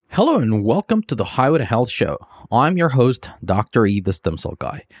Hello and welcome to the Highway to Health Show. I'm your host, Dr. E, the Stem Cell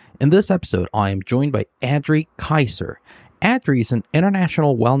Guy. In this episode, I am joined by Adri Kaiser. Adri is an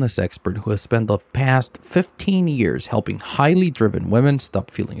international wellness expert who has spent the past 15 years helping highly driven women stop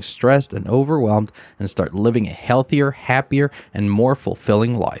feeling stressed and overwhelmed and start living a healthier, happier, and more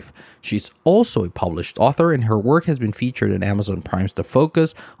fulfilling life. She's also a published author, and her work has been featured in Amazon Prime's The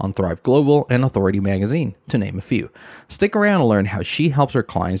Focus, on Thrive Global, and Authority Magazine, to name a few. Stick around and learn how she helps her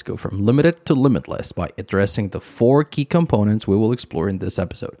clients go from limited to limitless by addressing the 4 key components we will explore in this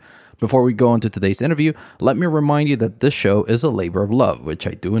episode. Before we go into today's interview, let me remind you that this show is a labor of love, which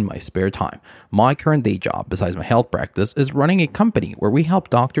I do in my spare time. My current day job, besides my health practice, is running a company where we help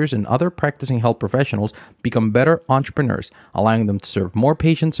doctors and other practicing health professionals become better entrepreneurs, allowing them to serve more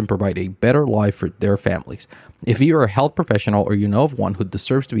patients and provide a better life for their families. If you're a health professional or you know of one who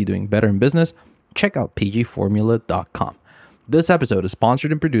deserves to be doing better in business, check out pgformula.com. This episode is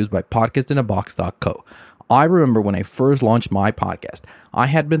sponsored and produced by podcastinabox.co. I remember when I first launched my podcast, I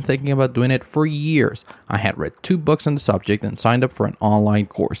had been thinking about doing it for years. I had read 2 books on the subject and signed up for an online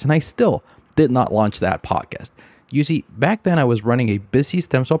course, and I still did not launch that podcast. You see, back then I was running a busy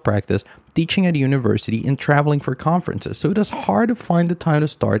stem cell practice, teaching at a university, and traveling for conferences, so it was hard to find the time to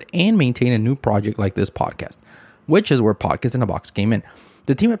start and maintain a new project like this podcast, which is where Podcast in a Box came in.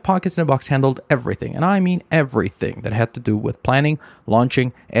 The team at Podcast in a Box handled everything, and I mean everything that had to do with planning,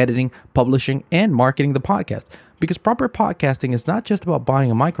 launching, editing, publishing, and marketing the podcast. Because proper podcasting is not just about buying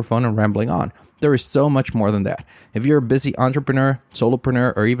a microphone and rambling on. There is so much more than that. If you're a busy entrepreneur,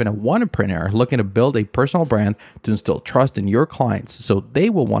 solopreneur, or even a one-preneur looking to build a personal brand to instill trust in your clients so they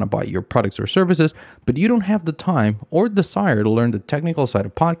will want to buy your products or services, but you don't have the time or desire to learn the technical side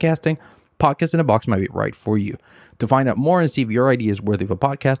of podcasting, Podcast in a Box might be right for you. To find out more and see if your idea is worthy of a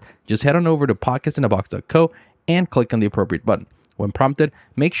podcast, just head on over to podcastinabox.co and click on the appropriate button. When prompted,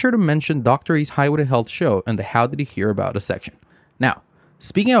 make sure to mention Dr. E's Highway to Health show in the How Did He Hear About Us section. Now,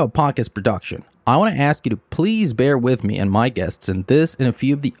 speaking of podcast production, I want to ask you to please bear with me and my guests in this and a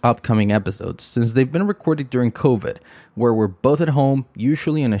few of the upcoming episodes, since they've been recorded during COVID, where we're both at home,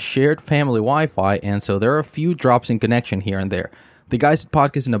 usually in a shared family Wi-Fi, and so there are a few drops in connection here and there. The guys at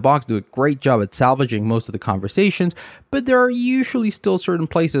Podcast in a Box do a great job at salvaging most of the conversations, but there are usually still certain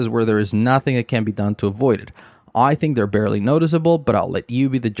places where there is nothing that can be done to avoid it. I think they're barely noticeable, but I'll let you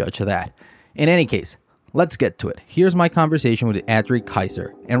be the judge of that. In any case, let's get to it. Here's my conversation with Adri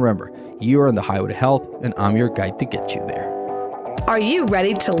Kaiser. And remember, you are on the highway to health, and I'm your guide to get you there. Are you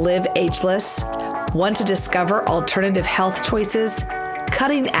ready to live ageless? Want to discover alternative health choices,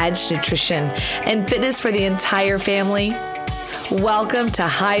 cutting-edge nutrition, and fitness for the entire family? Welcome to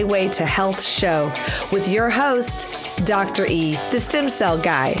Highway to Health Show with your host, Dr. E, the Stem Cell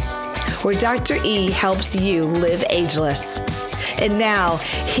Guy, where Dr. E helps you live ageless. And now,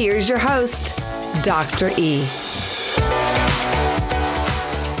 here's your host, Dr. E.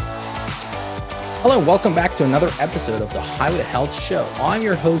 Hello, and welcome back to another episode of the Highway to Health Show. I'm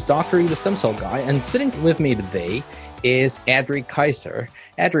your host, Dr. E, the Stem Cell Guy, and sitting with me today is Adri Kaiser.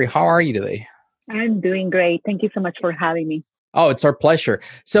 Adri, how are you today? I'm doing great. Thank you so much for having me. Oh, it's our pleasure.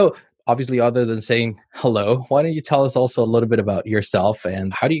 So obviously, other than saying hello, why don't you tell us also a little bit about yourself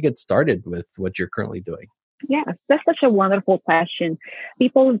and how do you get started with what you're currently doing? Yes, that's such a wonderful question.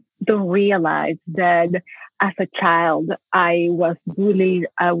 People don't realize that as a child, I was bullied.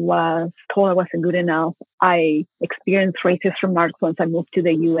 I was told I wasn't good enough. I experienced racist remarks once I moved to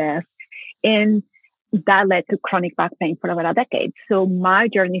the U.S. And that led to chronic back pain for about a decade. So my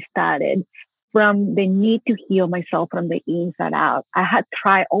journey started from the need to heal myself from the inside out. I had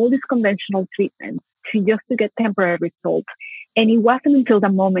tried all these conventional treatments to get temporary results. And it wasn't until the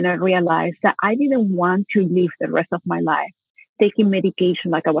moment I realized that I didn't want to live the rest of my life taking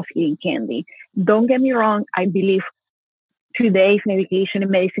medication like I was eating candy. Don't get me wrong. I believe today's medication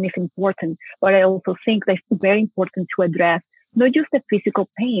and medicine is important, but I also think that it's very important to address not just the physical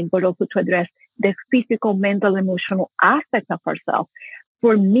pain, but also to address the physical, mental, emotional aspects of ourselves.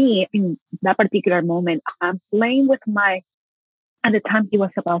 For me, in that particular moment, I'm playing with at the time he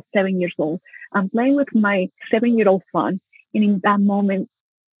was about 7 years old, I'm playing with my 7-year-old son. And in that moment,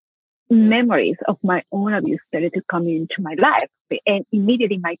 memories of my own abuse started to come into my life. And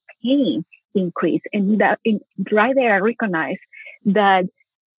immediately my pain increased. And right there, I recognized that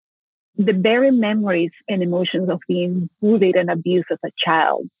the very memories and emotions of being bullied and abused as a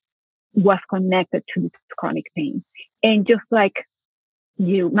child was connected to this chronic pain. And just like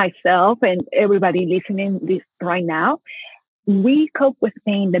you, myself, and everybody listening this right now, we cope with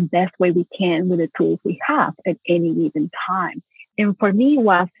pain the best way we can with the tools we have at any given time. And for me, it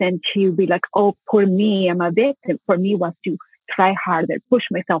wasn't to be like, oh, poor me, I'm a victim. For me, it was to try harder, push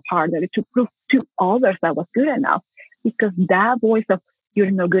myself harder to prove to others that I was good enough. Because that voice of you're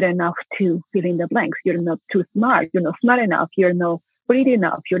not good enough to fill in the blanks, you're not too smart, you're not smart enough, you're not pretty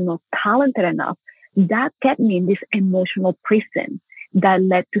enough, you're not talented enough, that kept me in this emotional prison that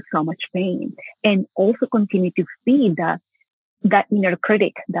led to so much pain, and also continue to feed that inner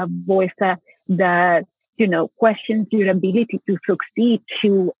critic, that voice that questions your ability to succeed,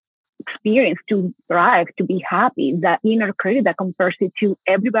 to experience, to thrive, to be happy. That inner critic that compares it to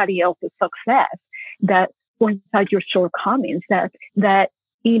everybody else's success, that points out your shortcomings, that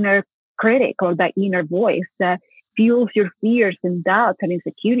inner critic or that inner voice that fuels your fears and doubts and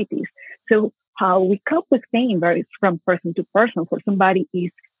insecurities. So how we cope with pain varies from person to person. For somebody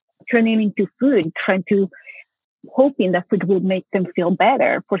is turning into food, hoping that food will make them feel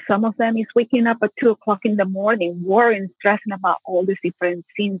better. For some of them, it's waking up at 2:00 in the morning, worrying, stressing about all these different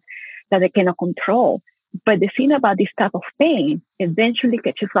things that they cannot control. But the thing about this type of pain eventually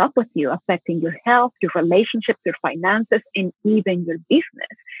catches up with you, affecting your health, your relationships, your finances, and even your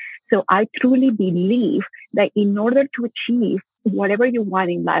business. So I truly believe that in order to achieve whatever you want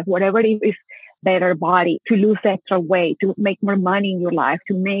in life, whatever it is, better body, to lose extra weight, to make more money in your life,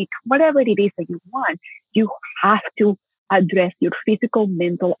 to make whatever it is that you want, you have to address your physical,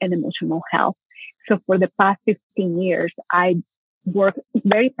 mental, and emotional health. So for the past 15 years, I work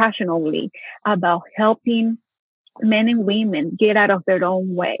very passionately about helping men and women get out of their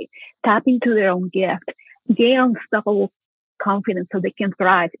own way, tap into their own gift, gain unstoppable confidence so they can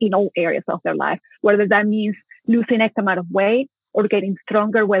thrive in all areas of their life, whether that means losing X amount of weight or getting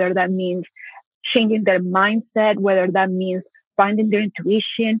stronger, whether that means changing their mindset, whether that means finding their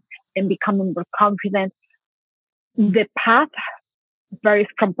intuition and becoming more confident. The path varies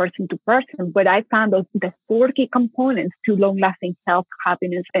from person to person, but I found the 4 key components to long-lasting health,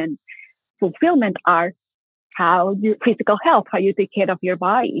 happiness, and fulfillment are how your physical health, how you take care of your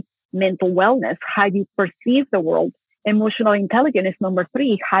body, mental wellness, how you perceive the world, emotional intelligence is number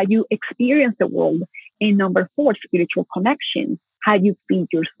 3, how you experience the world, and number 4, spiritual connection, how you feed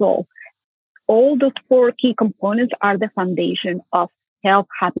your soul. All those 4 key components are the foundation of health,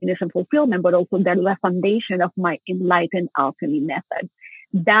 happiness, and fulfillment, but also they're the foundation of my enlightened alchemy method.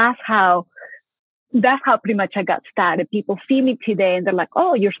 That's how pretty much I got started. People see me today and they're like,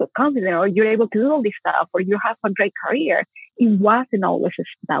 oh, you're so confident, or you're able to do all this stuff, or you have a great career. It wasn't always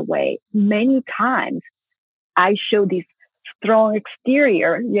that way. Many times I show this strong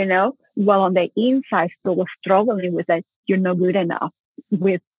exterior, while on the inside still was struggling with that you're not good enough,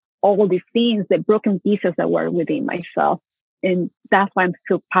 with all these things, the broken pieces that were within myself. And that's why I'm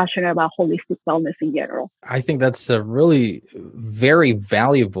so passionate about holistic wellness in general. I think that's a really very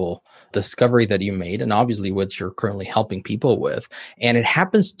valuable discovery that you made, and obviously what you're currently helping people with. And it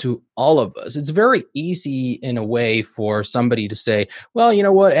happens to all of us. It's very easy in a way for somebody to say, well, you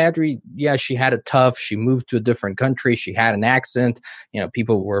know what, Adri, yeah, she had it tough. She moved to a different country. She had an accent.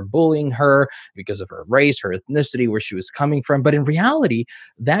 People were bullying her because of her race, her ethnicity, where she was coming from. But in reality,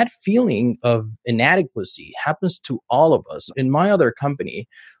 that feeling of inadequacy happens to all of us. In my other company,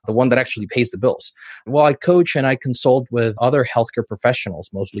 the one that actually pays the bills, well, I coach and I consult with other healthcare professionals,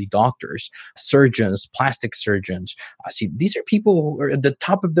 mostly doctors, surgeons, plastic surgeons. See, these are people who are at the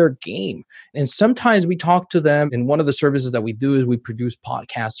top of their game. And sometimes we talk to them, and one of the services that we do is we produce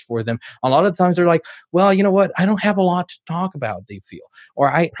podcasts for them. A lot of times they're like, well, you know what? I don't have a lot to talk about, they feel.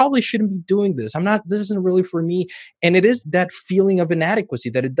 Or I probably shouldn't be doing this. This isn't really for me. And it is that feeling of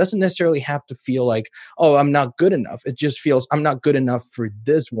inadequacy, that it doesn't necessarily have to feel like, oh, I'm not good enough. It just feels I'm not good enough for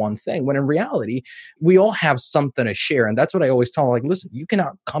this one thing, when in reality, we all have something to share. And that's what I always tell them, like, listen, you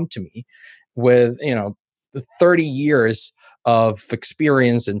cannot come to me with, the 30 years of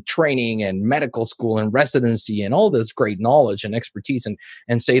experience and training and medical school and residency and all this great knowledge and expertise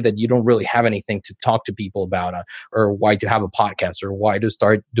and say that you don't really have anything to talk to people about, or why to have a podcast, or why to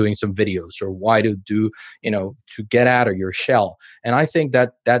start doing some videos, or why to do, to get out of your shell. And I think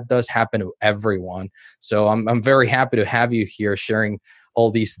that does happen to everyone. So I'm very happy to have you here sharing all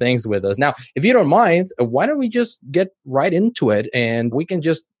these things with us. Now, if you don't mind, why don't we just get right into it, and we can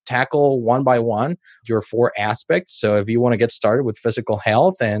just tackle one by one your 4 aspects. So if you want to get started with physical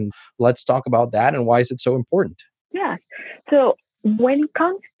health, and let's talk about that and why is it so important? Yeah. So when it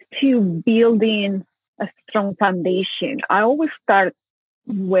comes to building a strong foundation, I always start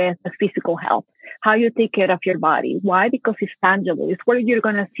with the physical health, how you take care of your body. Why? Because it's tangible. It's where you're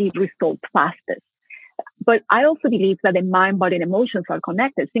going to see results fastest. But I also believe that the mind, body, and emotions are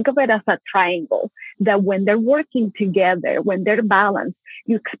connected. Think of it as a triangle, that when they're working together, when they're balanced,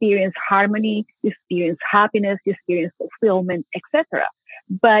 you experience harmony, you experience happiness, you experience fulfillment, etc.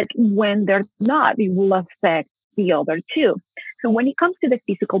 But when they're not, it will affect the other two. So when it comes to the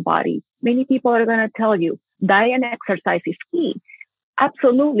physical body, many people are going to tell you diet and exercise is key.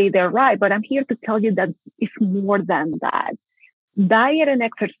 Absolutely, they're right. But I'm here to tell you that it's more than that. Diet and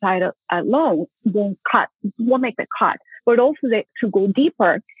exercise alone won't make the cut. But also to go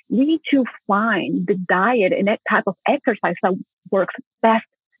deeper, we need to find the diet and that type of exercise that works best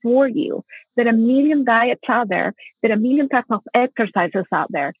for you. There are a million diets out there. There are a million types of exercises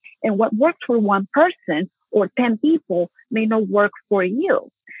out there. And what works for one person or 10 people may not work for you.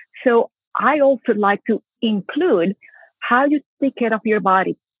 So I also like to include how you take care of your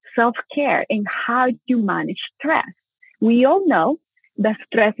body, self-care, and how you manage stress. We all know that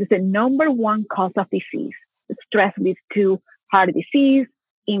stress is the number one cause of disease. Stress leads to heart disease,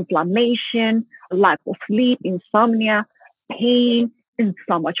 inflammation, lack of sleep, insomnia, pain, and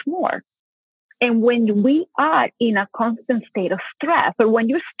so much more. And when we are in a constant state of stress, or when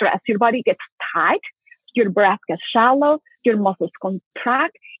you're stressed, your body gets tight, your breath gets shallow, your muscles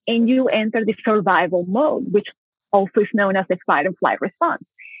contract, and you enter the survival mode, which also is known as the fight and flight response.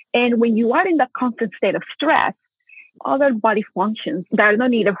 And when you are in that constant state of stress, other body functions that are not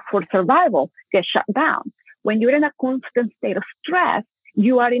needed for survival get shut down. When you're in a constant state of stress,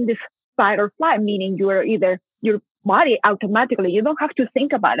 you are in this fight or flight, meaning you are either your body automatically, you don't have to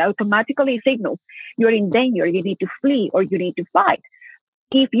think about it, automatically signals you're in danger, you need to flee or you need to fight.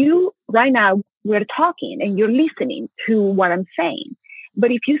 If you, right now, we're talking and you're listening to what I'm saying,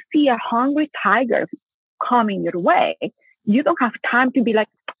 but if you see a hungry tiger coming your way, you don't have time to be like,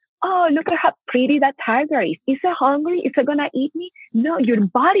 oh, look at how pretty that tiger is. Is it hungry? Is it going to eat me? No, your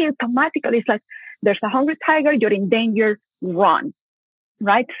body automatically is like, there's a hungry tiger, you're in danger, run,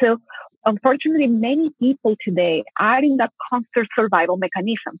 right? So unfortunately, many people today are in that constant survival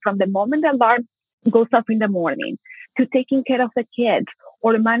mechanism from the moment the alarm goes up in the morning to taking care of the kids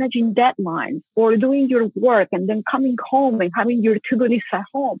or managing deadlines or doing your work and then coming home and having your to-do list at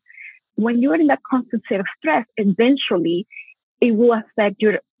home. When you're in that constant state of stress, eventually it will affect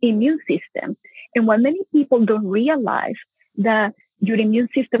your immune system. And what many people don't realize that your immune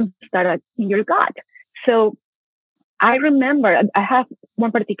system starts in your gut. So I remember I have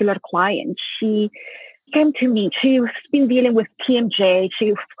one particular client. She came to me. She's been dealing with TMJ.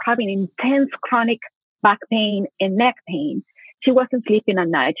 She was having intense chronic back pain and neck pain. She wasn't sleeping at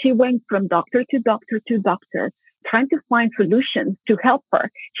night. She went from doctor to doctor to doctor, trying to find solutions to help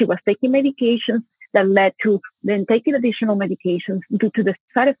her. She was taking medications that led to then taking additional medications due to the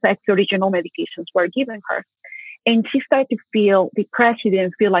side effects the original medications were giving her. And she started to feel depressed. She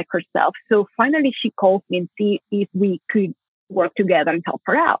didn't feel like herself. So finally, she called me and see if we could work together and help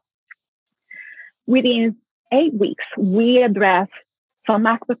her out. Within 8 weeks, we addressed some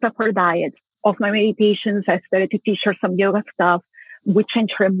aspects of her diet, of my meditations. I started to teach her some yoga stuff. We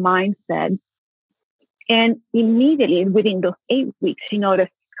changed her mindset. And immediately within those 8 weeks, she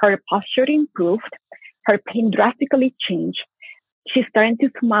noticed her posture improved. Her pain drastically changed. She started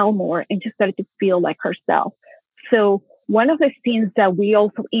to smile more and she started to feel like herself. So one of the things that we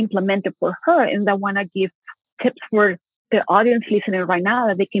also implemented for her, and I want to give tips for the audience listening right now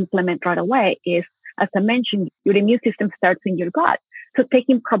that they can implement right away, is, as I mentioned, your immune system starts in your gut. So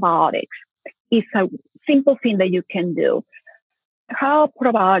taking probiotics is a simple thing that you can do. How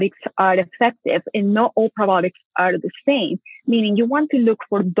probiotics are effective, and not all probiotics are the same, meaning you want to look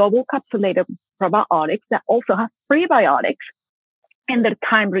for double capsulated probiotics that also have prebiotics and their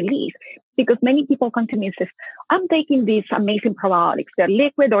time release. Because many people come to me and say, I'm taking these amazing probiotics. They're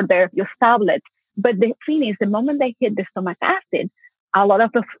liquid or they're just tablets. But the thing is, the moment they hit the stomach acid, a lot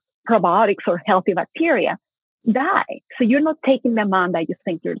of the probiotics or healthy bacteria die. So you're not taking the amount that you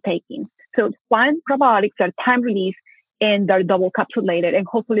think you're taking. So find probiotics that are time release and they're double capsulated. And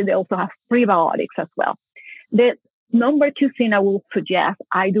hopefully they also have prebiotics as well. The number 2 thing I will suggest,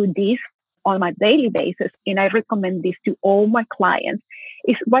 I do this on my daily basis, and I recommend this to all my clients,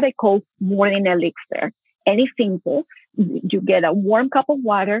 is what I call morning elixir. And it's simple. You get a warm cup of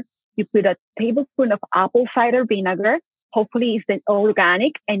water, you put a tablespoon of apple cider vinegar, hopefully it's the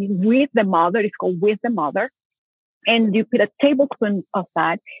organic, and with the mother, it's called with the mother. And you put a tablespoon of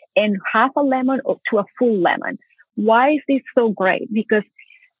that and half a lemon to a full lemon. Why is this so great? Because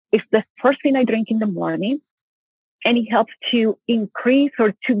it's the first thing I drink in the morning, and it helps to increase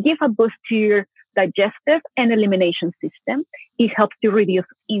or to give a boost to your digestive and elimination system. It helps to reduce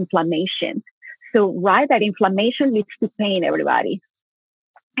inflammation. So, right, that inflammation leads to pain, everybody.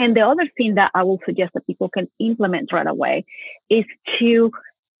 And the other thing that I will suggest that people can implement right away is to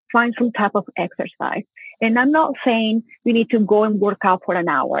find some type of exercise. And I'm not saying you need to go and work out for an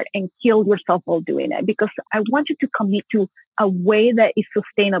hour and kill yourself while doing it, because I want you to commit to a way that is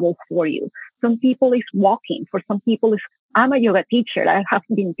sustainable for you. Some people is walking. For some people is I'm a yoga teacher. I have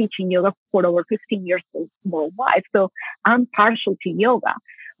been teaching yoga for over 15 years worldwide. So I'm partial to yoga,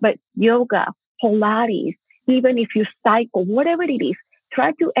 but yoga, Pilates, even if you cycle, whatever it is,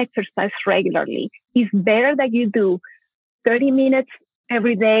 try to exercise regularly. It's better that you do 30 minutes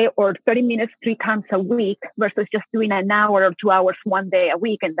every day or 30 minutes 3 times a week versus just doing an hour or 2 hours one day a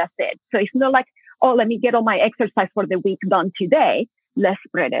week and that's it. So it's not like, oh, let me get all my exercise for the week done today. Let's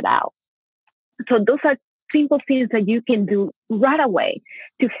spread it out. So those are simple things that you can do right away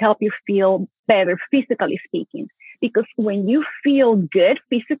to help you feel better, physically speaking. Because when you feel good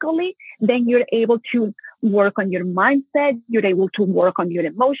physically, then you're able to work on your mindset. You're able to work on your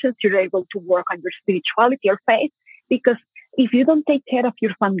emotions. You're able to work on your spirituality or faith. Because if you don't take care of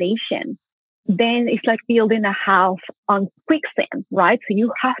your foundation, then it's like building a house on quicksand, right? So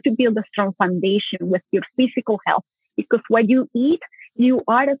you have to build a strong foundation with your physical health, because what you eat, you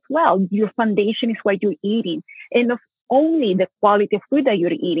are as well. Your foundation is what you're eating. And not only the quality of food that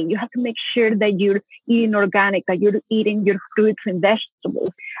you're eating, you have to make sure that you're eating organic, that you're eating your fruits and vegetables,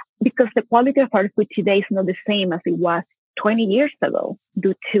 because the quality of our food today is not the same as it was 20 years ago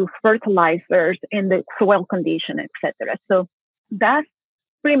due to fertilizers and the soil condition, etc. So that's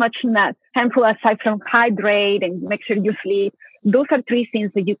pretty much not handful, aside from hydrate and make sure you sleep. Those are 3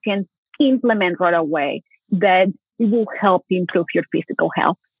 things that you can implement right away that will help improve your physical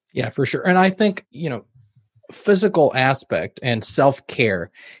health. Yeah, for sure. And I think, physical aspect and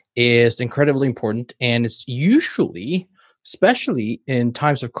self-care is incredibly important. And it's usually, especially in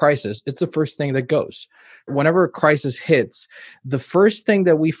times of crisis, it's the first thing that goes. Whenever a crisis hits, the first thing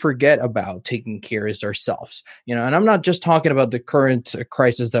that we forget about taking care is ourselves. And I'm not just talking about the current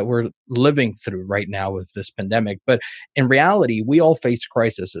crisis that we're living through right now with this pandemic, but in reality, we all face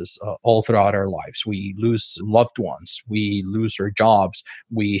crises all throughout our lives. We lose loved ones, we lose our jobs,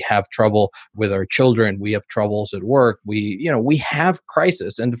 we have trouble with our children, we have troubles at work, we have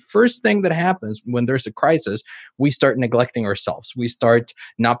crisis. And the first thing that happens when there's a crisis, we start neglecting ourselves. We start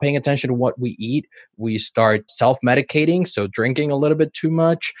not paying attention to what we eat. We start self-medicating, so drinking a little bit too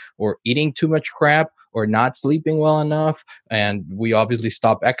much or eating too much crap or not sleeping well enough. And we obviously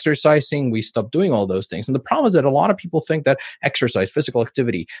stop exercising. We stop doing all those things. And the problem is that a lot of people think that exercise, physical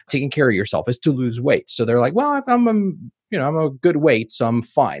activity, taking care of yourself is to lose weight. So they're like, well, I'm a good weight, so I'm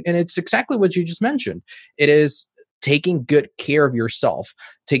fine. And it's exactly what you just mentioned. It is taking good care of yourself,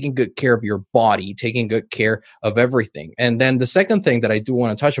 taking good care of your body, taking good care of everything. And then the second thing that I do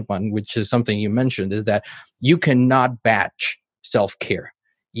want to touch upon, which is something you mentioned, is that you cannot batch self-care.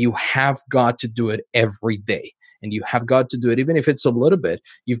 You have got to do it every day. And you have got to do it, even if it's a little bit,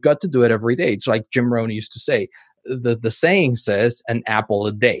 you've got to do it every day. It's like Jim Rohn used to say, the saying says an apple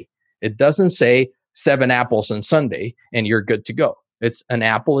a day. It doesn't say 7 apples on Sunday and you're good to go. It's an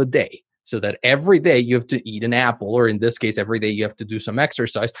apple a day. So that every day you have to eat an apple, or in this case, every day you have to do some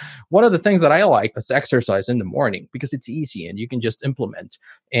exercise. One of the things that I like is exercise in the morning because it's easy and you can just implement.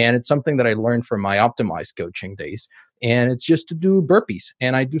 And it's something that I learned from my optimized coaching days. And it's just to do burpees.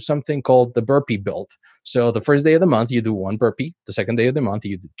 And I do something called the burpee build. So the first day of the month, you do 1 burpee. The second day of the month,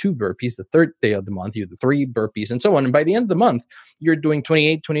 you do 2 burpees. The third day of the month, you do 3 burpees and so on. And by the end of the month, you're doing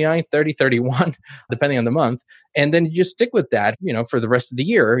 28, 29, 30, 31, depending on the month. And then you just stick with that, for the rest of the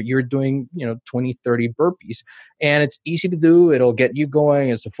year, you're doing, 20, 30 burpees. And it's easy to do. It'll get you going.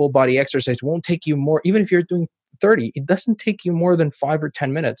 It's a full body exercise. It won't take you more, even if you're doing 30, it doesn't take you more than 5 or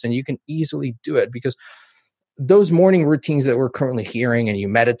 10 minutes. And you can easily do it because those morning routines that we're currently hearing, and you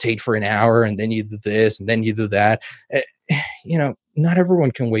meditate for an hour and then you do this and then you do that, not everyone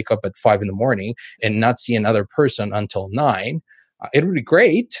can wake up at 5 a.m. and not see another person until 9. It would be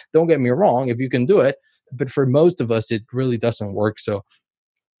great. Don't get me wrong if you can do it. But for most of us, it really doesn't work. So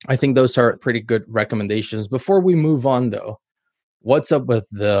I think those are pretty good recommendations. Before we move on, though, what's up with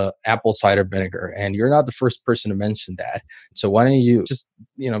the apple cider vinegar? And you're not the first person to mention that. So why don't you just,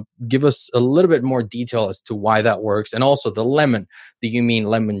 give us a little bit more detail as to why that works? And also the lemon. Do you mean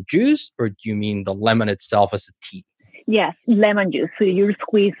lemon juice or do you mean the lemon itself as a tea? Yes, lemon juice. So you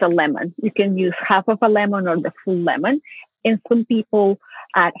squeeze a lemon. You can use half of a lemon or the full lemon. And some people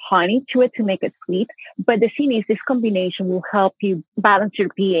add honey to it to make it sweet. But the thing is, this combination will help you balance your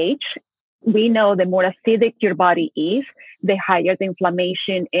pH. We know the more acidic your body is, the higher the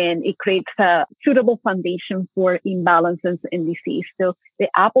inflammation, and it creates a suitable foundation for imbalances and disease. So the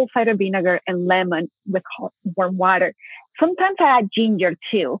apple cider vinegar and lemon with hot, warm water. Sometimes I add ginger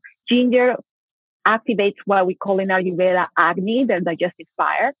too. Ginger activates what we call in Ayurveda Agni, the digestive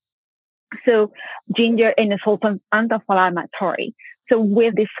fire. So ginger, and it's also anti-inflammatory. So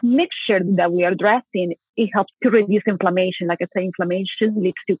with this mixture that we are addressing, it helps to reduce inflammation. Like I say, inflammation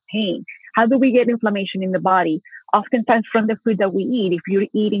leads to pain. How do we get inflammation in the body? oftentimes from the food that we eat. If you're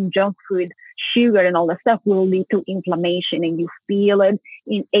eating junk food, sugar and all that stuff will lead to inflammation, and you feel it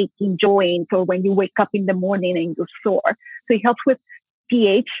in aching joints or when you wake up in the morning and you're sore. So it helps with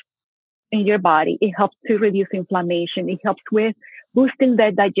pH in your body. It helps to reduce inflammation. It helps with boosting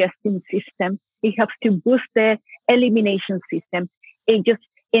the digestive system. It helps to boost the elimination system. It just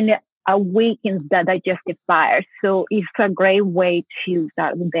awakens the digestive fire. So it's a great way to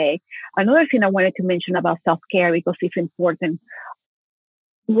start the day. Another thing I wanted to mention about self-care, because it's important.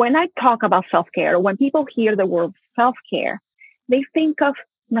 When I talk about self-care, when people hear the word self-care, they think of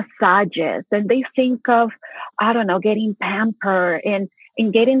massages and they think of, I don't know, getting pampered and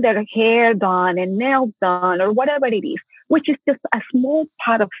getting their hair done and nails done or whatever it is, which is just a small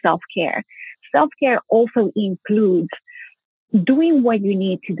part of self-care. Self-care also includes doing what you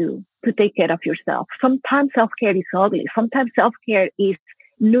need to do to take care of yourself. Sometimes self-care is ugly. Sometimes self-care is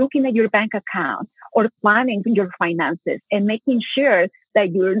looking at your bank account or planning your finances and making sure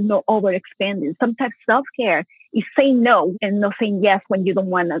that you're not overexpending. Sometimes self-care is saying no and not saying yes when you don't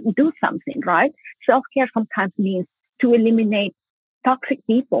want to do something, right? Self-care sometimes means to eliminate toxic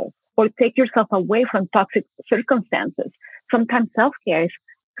people or take yourself away from toxic circumstances. Sometimes self-care is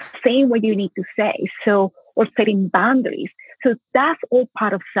saying what you need to say, or setting boundaries. So that's all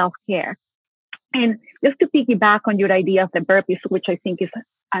part of self-care. And just to piggyback on your idea of the burpees, which I think is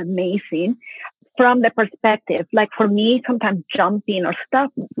amazing, from the perspective, like for me, sometimes jumping or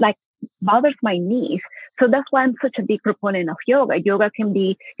stuff like bothers my knees. So that's why I'm such a big proponent of yoga. Yoga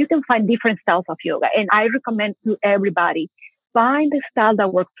you can find different styles of yoga. And I recommend to everybody, find the style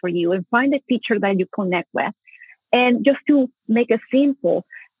that works for you and find a teacher that you connect with. And just to make it simple,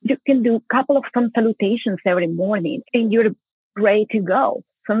 you can do a couple of sun salutations every morning and you're ready to go.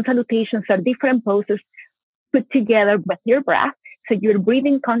 Sun salutations are different poses put together with your breath. So you're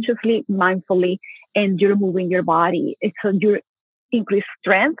breathing consciously, mindfully, and you're moving your body. So you increase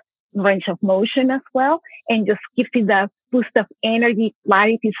strength, range of motion as well, and just gives you that boost of energy,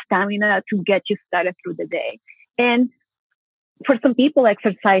 clarity, stamina to get you started through the day. And for some people,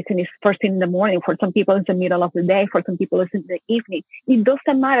 exercising is first thing in the morning. For some people, it's the middle of the day. For some people, it's in the evening. It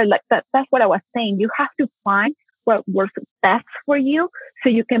doesn't matter. Like that's what I was saying. You have to find what works best for you so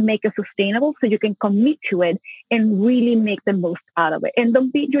you can make it sustainable, so you can commit to it and really make the most out of it. And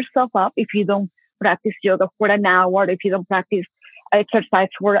don't beat yourself up if you don't practice yoga for an hour, if you don't practice exercise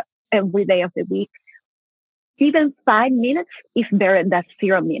for every day of the week. Even 5 minutes is better than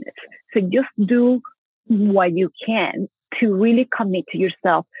 0 minutes. So just do what you can to really commit to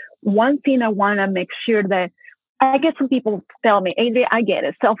yourself. One thing I want to make sure that I get some people tell me, Adria, I get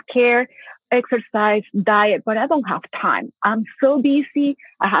it. Self-care, exercise, diet, but I don't have time. I'm so busy.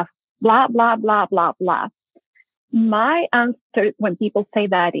 I have blah, blah, blah, blah, blah. My answer when people say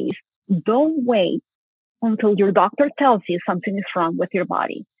that is, don't wait until your doctor tells you something is wrong with your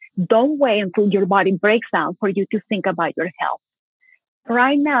body. Don't wait until your body breaks down for you to think about your health.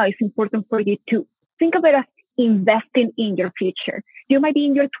 Right now, it's important for you to think of it as investing in your future. You might be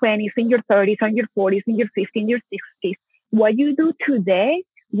in your 20s, in your 30s, in your 40s, in your 50s, in your 60s. What you do today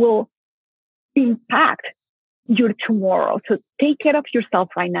will impact your tomorrow. So take care of yourself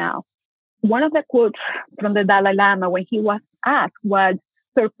right now. One of the quotes from the Dalai Lama when he was asked was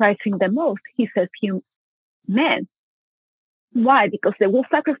surprising the most. He says, men. Why? Because they will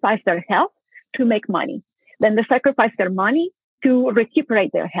sacrifice their health to make money. Then they sacrifice their money to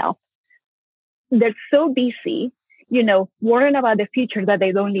recuperate their health. They're so busy, worrying about the future that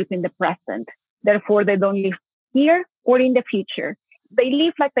they don't live in the present. Therefore, they don't live here or in the future. They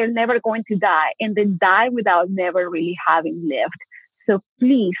live like they're never going to die, and they die without never really having lived. So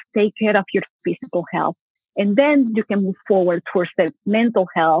please take care of your physical health. And then you can move forward towards the mental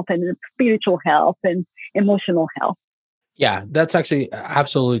health and the spiritual health and emotional health. Yeah, that's actually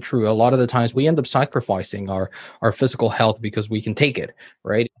absolutely true. A lot of the times we end up sacrificing our physical health because we can take it,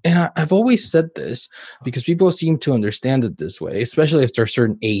 right? And I've always said this because people seem to understand it this way, especially after a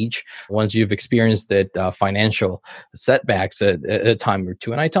certain age, once you've experienced that financial setbacks at a time or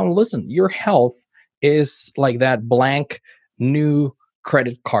two. And I tell them, listen, your health is like that blank new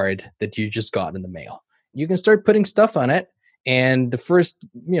credit card that you just got in the mail. You can start putting stuff on it. And the first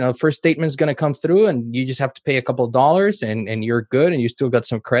statement is going to come through and you just have to pay a couple of dollars and you're good and you still got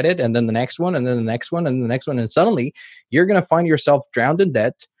some credit, and then the next one and then the next one and the next one. And suddenly you're going to find yourself drowned in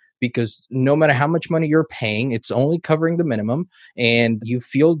debt because no matter how much money you're paying, it's only covering the minimum and you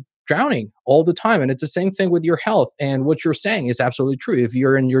feel drowning all the time. And it's the same thing with your health. And what you're saying is absolutely true. If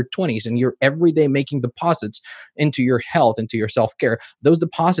you're in your 20s and you're every day making deposits into your health, into your self-care, those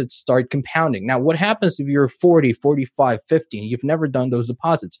deposits start compounding. Now, what happens if you're 40, 45, 50, and you've never done those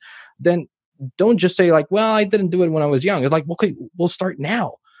deposits? Then don't just say like, well, I didn't do it when I was young. It's like, okay, we'll start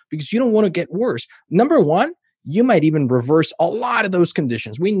now because you don't want to get worse. Number one, you might even reverse a lot of those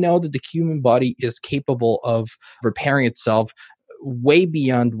conditions. We know that the human body is capable of repairing itself way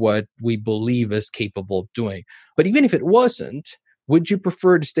beyond what we believe is capable of doing. But even if it wasn't, would you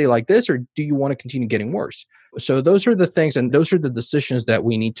prefer to stay like this, or do you want to continue getting worse? So those are the things, and those are the decisions that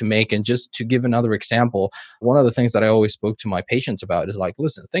we need to make. And just to give another example, one of the things that I always spoke to my patients about is like,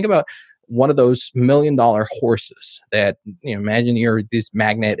 listen, think about one of those $1 million horses that, imagine you're this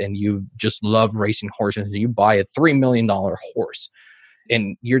magnate and you just love racing horses, and you buy a $3 million horse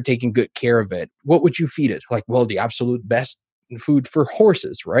and you're taking good care of it. What would you feed it? Like, well, the absolute best food for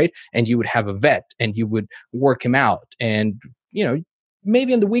horses, right? And you would have a vet and you would work him out, and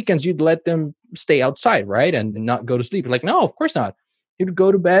maybe on the weekends you'd let them stay outside, right? And not go to sleep. Like, no, of course not. He'd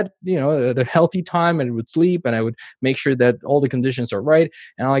go to bed, at a healthy time, and it would sleep, and I would make sure that all the conditions are right.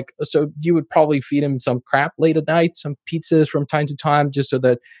 And so you would probably feed him some crap late at night, some pizzas from time to time, just so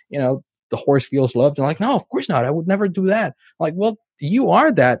that, the horse feels loved. And like, no, of course not. I would never do that. Like, well, you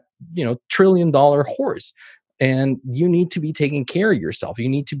are that, $1 trillion horse. And you need to be taking care of yourself. You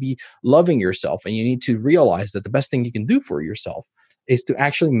need to be loving yourself. And you need to realize that the best thing you can do for yourself is to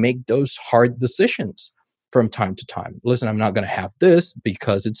actually make those hard decisions from time to time. Listen, I'm not going to have this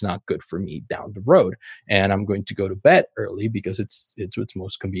because it's not good for me down the road. And I'm going to go to bed early because it's what's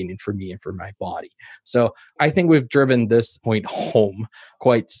most convenient for me and for my body. So I think we've driven this point home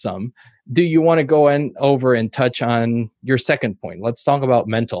quite some. Do you want to go over and touch on your second point? Let's talk about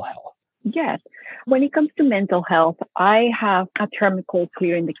mental health. Yes. When it comes to mental health, I have a term called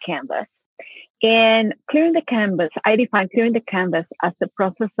clearing the canvas. And clearing the canvas, I define clearing the canvas as the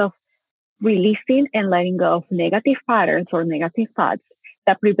process of releasing and letting go of negative patterns or negative thoughts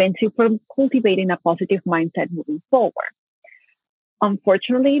that prevent you from cultivating a positive mindset moving forward.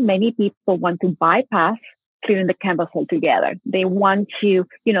 Unfortunately, many people want to bypass clearing the canvas altogether. They want to,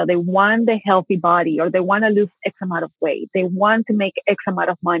 they want the healthy body, or they want to lose X amount of weight. They want to make X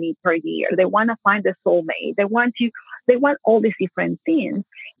amount of money per year. They want to find a soulmate. They want all these different things.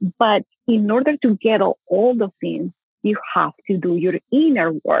 But in order to get all those things, you have to do your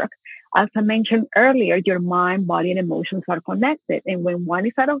inner work. As I mentioned earlier, your mind, body, and emotions are connected. And when one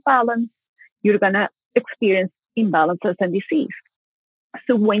is out of balance, you're going to experience imbalances and disease.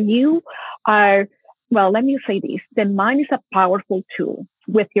 So when you are let me say this. The mind is a powerful tool.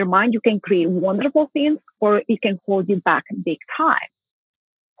 With your mind, you can create wonderful things, or it can hold you back big time.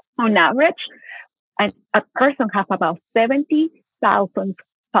 On average, a person has about 70,000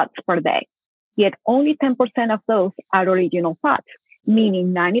 thoughts per day. Yet only 10% of those are original thoughts,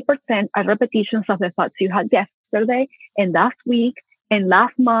 meaning 90% are repetitions of the thoughts you had yesterday and last week and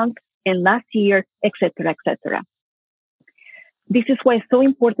last month and last year, etc., etc. This is why it's so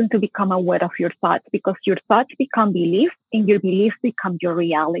important to become aware of your thoughts, because your thoughts become beliefs and your beliefs become your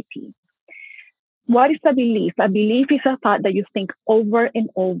reality. What is a belief? A belief is a thought that you think over and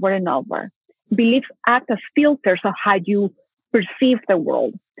over and over. Beliefs act as filters of how you perceive the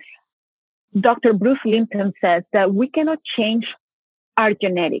world. Dr. Bruce Lipton says that we cannot change our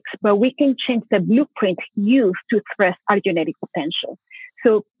genetics, but we can change the blueprint used to express our genetic potential.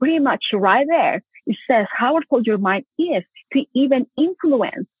 So pretty much right there, it says how powerful your mind is to even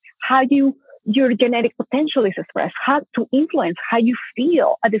influence how your genetic potential is expressed, how to influence how you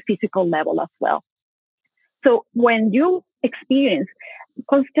feel at the physical level as well. So when you experience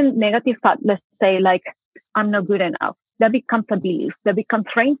constant negative thought, let's say like, I'm not good enough, that becomes a belief, that becomes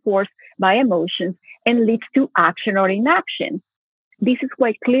reinforced by emotions and leads to action or inaction. This is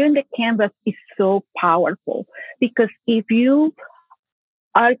why clearing the canvas is so powerful, because if you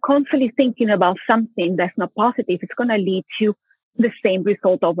are constantly thinking about something that's not positive, it's going to lead to the same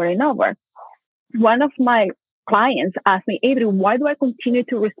result over and over. One of my clients asked me, Avery, why do I continue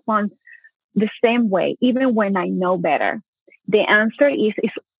to respond the same way, even when I know better? The answer is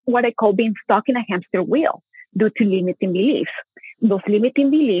what I call being stuck in a hamster wheel due to limiting beliefs. Those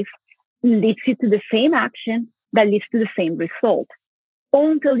limiting beliefs leads you to the same action that leads to the same result,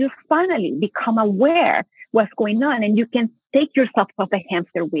 until you finally become aware what's going on and you can take yourself off the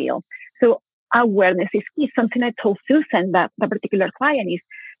hamster wheel. So awareness is key. Something I told Susan, that the particular client, is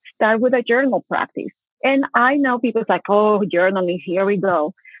start with a journal practice. And I know people's like, oh, journaling, here we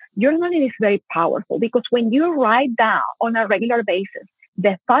go. Journaling is very powerful, because when you write down on a regular basis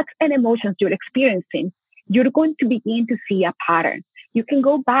the thoughts and emotions you're experiencing, you're going to begin to see a pattern. You can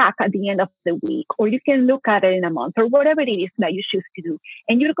go back at the end of the week, or you can look at it in a month, or whatever it is that you choose to do.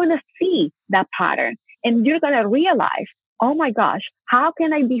 And you're going to see that pattern. And you're going to realize, oh my gosh, how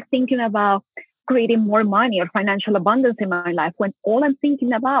can I be thinking about creating more money or financial abundance in my life when all I'm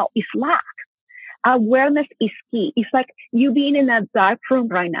thinking about is lack? Awareness is key. It's like you being in a dark room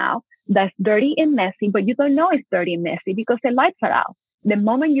right now that's dirty and messy, but you don't know it's dirty and messy because the lights are out. The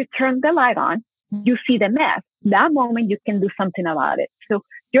moment you turn the light on, you see the mess. That moment you can do something about it. So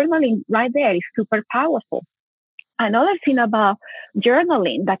journaling right there is super powerful. Another thing about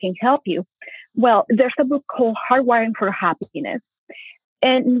journaling that can help you, well, there's a book called Hardwiring for Happiness.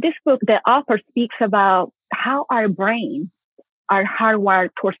 And in this book, the author speaks about how our brain are hardwired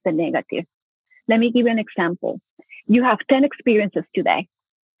towards the negative. Let me give you an example. You have 10 experiences today.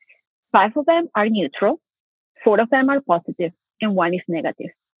 5 of them are neutral, 4 of them are positive, and 1 is negative.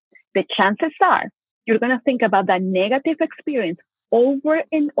 The chances are you're going to think about that negative experience over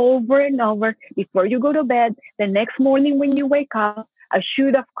and over and over before you go to bed. The next morning when you wake up, I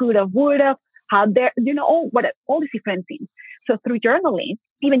should have, could have, would have, how dare, all these different things. So through journaling,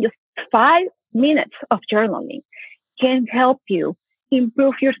 even just 5 minutes of journaling can help you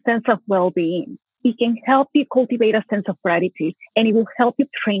improve your sense of well-being. It can help you cultivate a sense of gratitude, and it will help you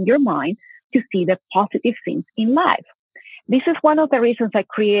train your mind to see the positive things in life. This is one of the reasons I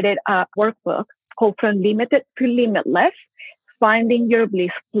created a workbook called From Limited to Limitless, Finding Your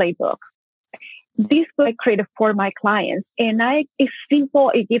Bliss Playbook. This book I created for my clients, and it's simple.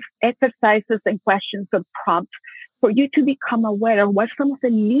 It gives exercises and questions and prompts for you to become aware of what some of the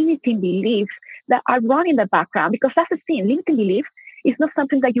limiting beliefs that are running in the background. Because that's the thing, limiting beliefs is not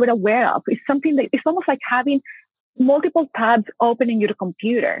something that you're aware of. It's something that it's almost like having multiple tabs open in your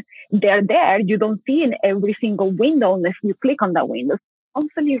computer. They're there. You don't see in every single window unless you click on that window.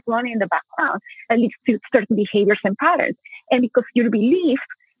 Constantly running in the background that leads to certain behaviors and patterns. And because your belief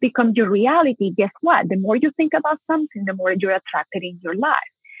becomes your reality, guess what? The more you think about something, the more you're attracted in your life.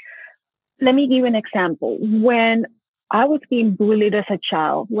 Let me give you an example. When I was being bullied as a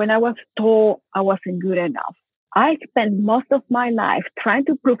child, when I was told I wasn't good enough, I spent most of my life trying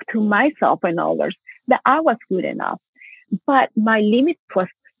to prove to myself and others that I was good enough. But my limit was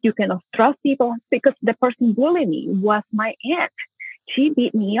you cannot trust people because the person bullying me was my aunt. She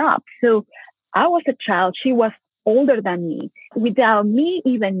beat me up. So I was a child. She was older than me. Without me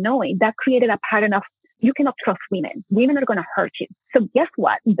even knowing, that created a pattern of you cannot trust women. Women are going to hurt you. So guess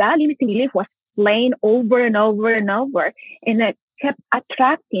what? That limiting belief was playing over and over and over. And I kept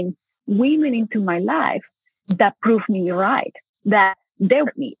attracting women into my life that proved me right, that they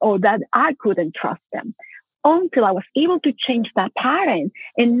were me or that I couldn't trust them, until I was able to change that pattern.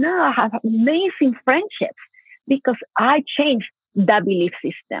 And now I have amazing friendships because I changed that belief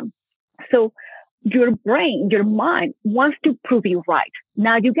system. So your brain, your mind wants to prove you right.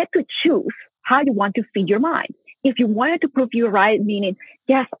 Now you get to choose how you want to feed your mind. If you wanted to prove you right, meaning,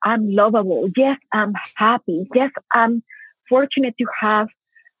 yes, I'm lovable. Yes, I'm happy. Yes, I'm fortunate to have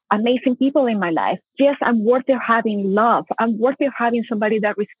amazing people in my life. Yes, I'm worthy of having love. I'm worthy of having somebody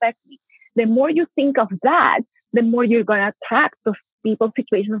that respects me. The more you think of that, the more you're going to attract those people,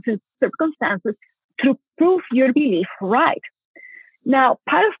 situations, and circumstances to prove your belief right. Now,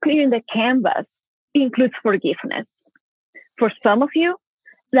 part of clearing the canvas includes forgiveness. For some of you,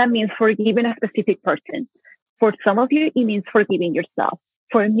 that means forgiving a specific person. For some of you, it means forgiving yourself.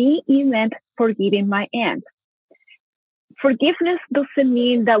 For me, it meant forgiving my aunt. Forgiveness doesn't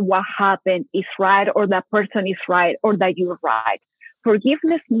mean that what happened is right or that person is right or that you're right.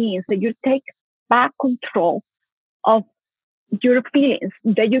 Forgiveness means that you take back control of your feelings,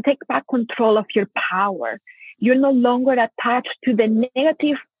 that you take back control of your power. You're no longer attached to the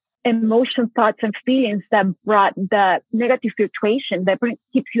negative emotion, thoughts, and feelings that brought the negative situation that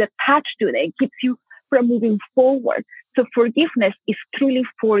keeps you attached to it, keeps you from moving forward. So forgiveness is truly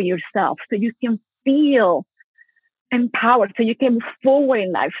for yourself, so you can feel empowered, so you can move forward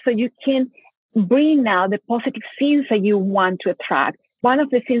in life, so you can bring now the positive things that you want to attract. One of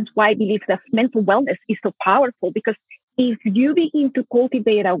the things why I believe that mental wellness is so powerful, because if you begin to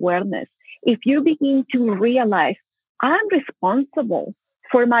cultivate awareness, if you begin to realize I'm responsible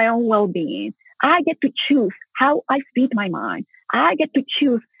for my own well-being, I get to choose how I feed my mind. I get to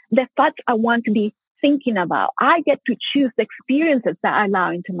choose the thoughts I want to be thinking about. I get to choose the experiences that I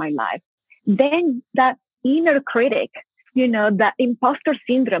allow into my life. Then that inner critic, that imposter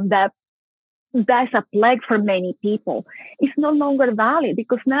syndrome that's a plague for many people, is no longer valid,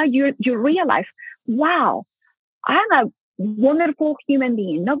 because now you realize, wow, I'm a wonderful human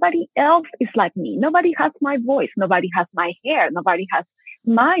being. Nobody else is like me. Nobody has my voice. Nobody has my hair. Nobody has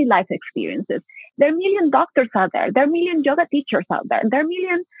my life experiences. There are a million doctors out there. There are a million yoga teachers out there. There are a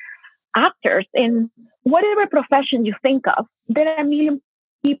million actors in whatever profession you think of. There are a million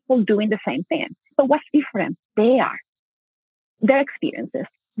people doing the same thing. So what's different? Their experiences,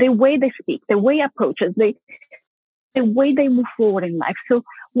 the way they speak, the way approaches, the way they move forward in life. So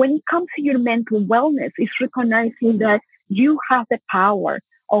when it comes to your mental wellness, it's recognizing that you have the power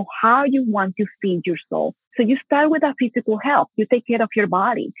of how you want to feed your soul. So you start with a physical health. You take care of your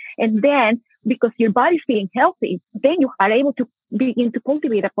body. And then because your body's feeling healthy, then you are able to begin to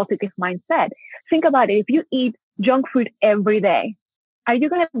cultivate a positive mindset. Think about it. If you eat junk food every day, are you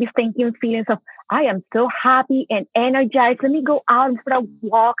going to be thinking feelings of, I am so happy and energized. Let me go out for a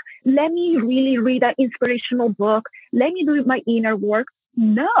walk. Let me really read an inspirational book. Let me do my inner work.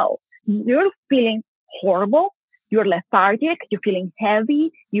 No, you're feeling horrible. You're lethargic. You're feeling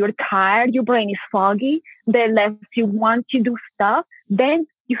heavy. You're tired. Your brain is foggy. The less you want to do stuff, then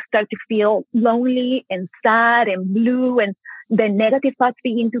you start to feel lonely and sad and blue, and the negative thoughts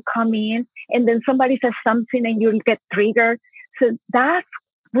begin to come in. And then somebody says something and you'll get triggered. So that's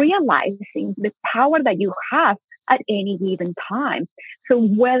realizing the power that you have at any given time. So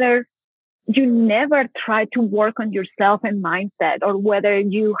whether you never try to work on yourself and mindset, or whether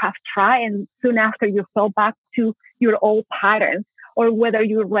you have tried and soon after you fell back to your old patterns, or whether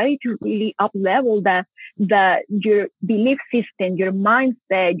you're ready to really up level your belief system, your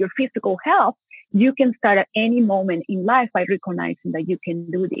mindset, your physical health, you can start at any moment in life by recognizing that you can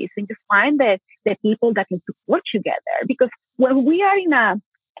do this, and just find the people that can support you get there. Because when we are in a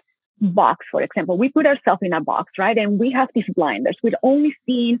box, for example, we put ourselves in a box, right? And we have these blinders.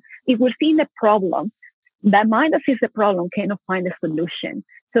 If we're seeing the problem, that mind that sees the problem cannot find the solution.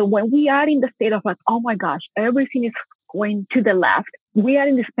 So when we are in the state of like, oh my gosh, everything is going to the left, we are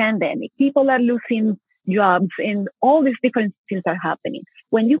in this pandemic, people are losing jobs and all these different things are happening.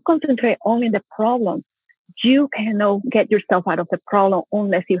 When you concentrate only on the problem, you cannot get yourself out of the problem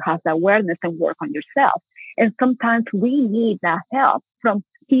unless you have the awareness and work on yourself. And sometimes we need that help from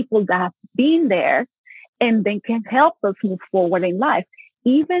people that have been there and then can help us move forward in life.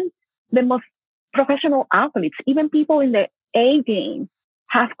 Even the most professional athletes, even people in the A game,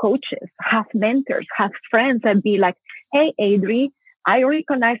 have coaches, have mentors, have friends that be like, hey, Adri, I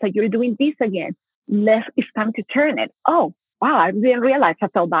recognize that you're doing this again. It's time to turn it. Oh, wow, I didn't realize I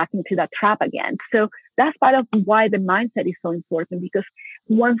fell back into that trap again. So that's part of why the mindset is so important, because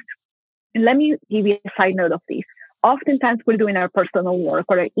let me give you a side note of this. Oftentimes we're doing our personal work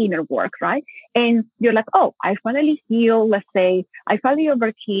or our inner work, right? And you're like, oh, I finally healed. Let's say I finally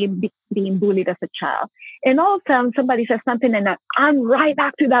overcame being bullied as a child. And all of a sudden somebody says something and I'm right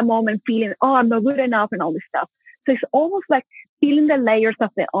back to that moment feeling, oh, I'm not good enough and all this stuff. So it's almost like peeling the layers of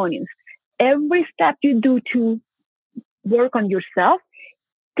the onions. Every step you do to work on yourself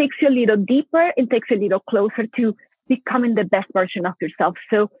takes you a little deeper and takes you a little closer to becoming the best version of yourself.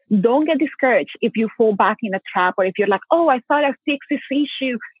 So don't get discouraged if you fall back in a trap, or if you're like, oh, I thought I fixed this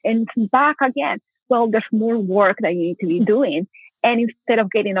issue and it's back again. Well, there's more work that you need to be doing. And instead of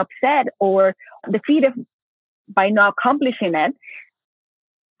getting upset or defeated by not accomplishing it,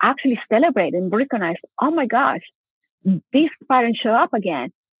 actually celebrate and recognize, oh my gosh, this pattern show up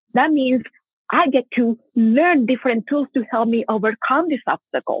again. That means I get to learn different tools to help me overcome this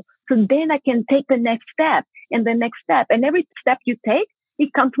obstacle. So then I can take the next step and the next step. And every step you take,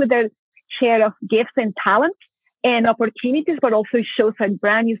 it comes with a share of gifts and talents and opportunities, but also it shows a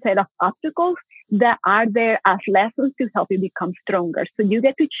brand new set of obstacles that are there as lessons to help you become stronger. So you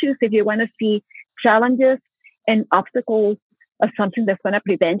get to choose if you want to see challenges and obstacles as something that's going to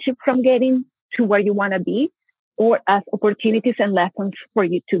prevent you from getting to where you want to be, or as opportunities and lessons for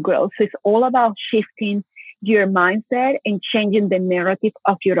you to grow. So it's all about shifting your mindset and changing the narrative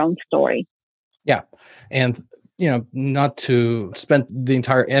of your own story. Yeah. And, not to spend the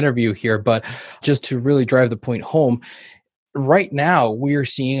entire interview here, but just to really drive the point home, right now we're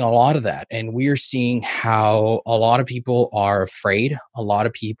seeing a lot of that. And we're seeing how a lot of people are afraid. A lot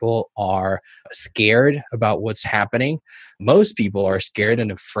of people are scared about what's happening. Most people are scared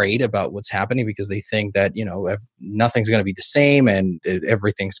and afraid about what's happening because they think that, if nothing's going to be the same and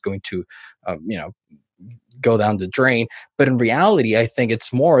everything's going to, go down the drain. But in reality, I think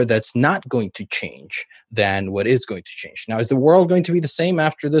it's more that's not going to change than what is going to change. Now, is the world going to be the same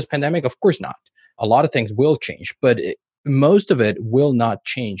after this pandemic? Of course not. A lot of things will change, but most of it will not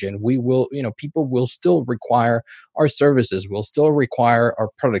change. And we will, people will still require our services, will still require our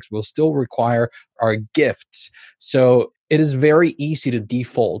products, will still require our gifts. So it is very easy to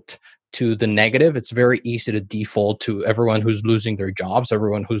default to the negative. It's very easy to default to everyone who's losing their jobs,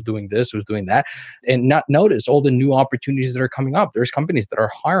 everyone who's doing this, who's doing that, and not notice all the new opportunities that are coming up. There's companies that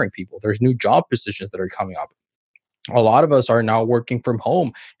are hiring people. There's new job positions that are coming up. A lot of us are now working from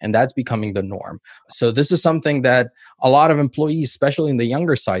home, and that's becoming the norm. So this is something that a lot of employees, especially in the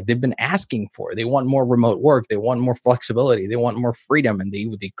younger side, they've been asking for. They want more remote work, they want more flexibility, they want more freedom, and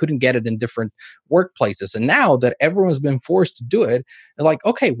they couldn't get it in different workplaces. And now that everyone's been forced to do it, they're like,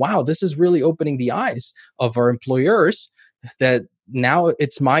 okay, wow, this is really opening the eyes of our employers, that now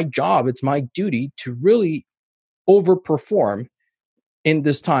it's my job, it's my duty to really overperform in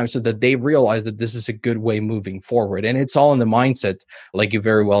this time, so that they realize that this is a good way moving forward. And it's all in the mindset, like you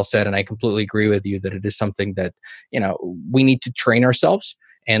very well said. And I completely agree with you that it is something that, we need to train ourselves.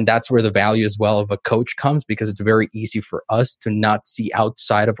 And that's where the value as well of a coach comes, because it's very easy for us to not see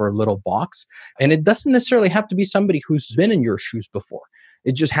outside of our little box. And it doesn't necessarily have to be somebody who's been in your shoes before.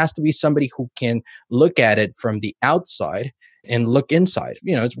 It just has to be somebody who can look at it from the outside and look inside.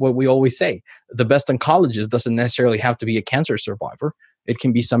 It's what we always say. The best oncologist doesn't necessarily have to be a cancer survivor. It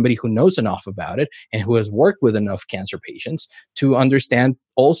can be somebody who knows enough about it and who has worked with enough cancer patients to understand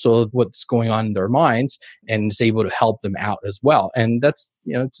also what's going on in their minds and is able to help them out as well. And that's,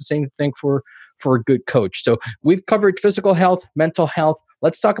 it's the same thing for a good coach. So we've covered physical health, mental health.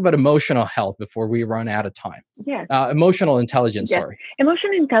 Let's talk about emotional health before we run out of time. Yes. Emotional intelligence, yes. Sorry.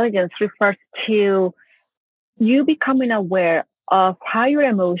 Emotional intelligence refers to you becoming aware of how your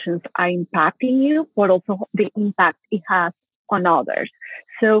emotions are impacting you, but also the impact it has on others.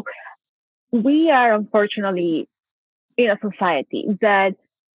 So we are unfortunately in a society that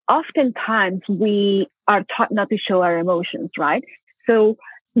oftentimes we are taught not to show our emotions, right? So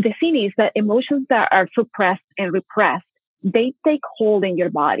the thing is that emotions that are suppressed and repressed, they take hold in your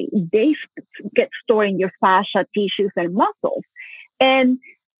body. They get stored in your fascia, tissues, and muscles. And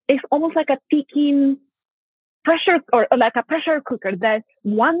it's almost like a ticking pressure, or like a pressure cooker that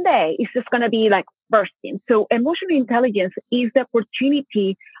one day is just going to be like bursting. So emotional intelligence is the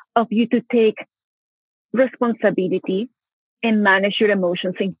opportunity of you to take responsibility and manage your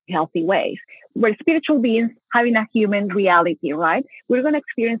emotions in healthy ways. We're spiritual beings having a human reality, right? We're going to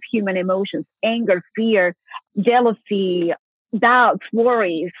experience human emotions, anger, fear, jealousy, doubts,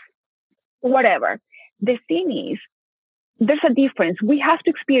 worries, whatever. The thing is, there's a difference. We have to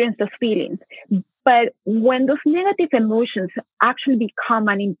experience those feelings. But when those negative emotions actually become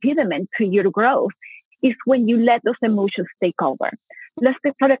an impediment to your growth, is when you let those emotions take over. Let's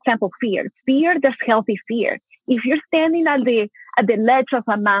take, for example, fear. Fear, there's healthy fear. If you're standing at the ledge of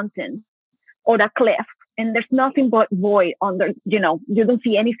a mountain or a cliff and there's nothing but void under, you don't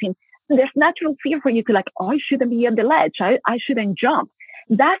see anything, there's natural fear for you to like, oh, I shouldn't be on the ledge. I shouldn't jump.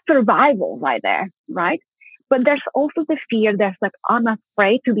 That's survival right there, right? But there's also the fear that's like, I'm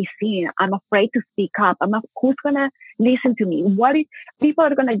afraid to be seen. I'm afraid to speak up. Who's going to listen to me? What if people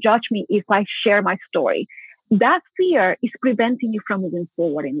are going to judge me if I share my story? That fear is preventing you from moving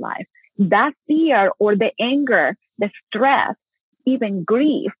forward in life. That fear or the anger, the stress, even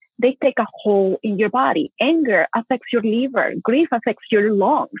grief, they take a hold in your body. Anger affects your liver. Grief affects your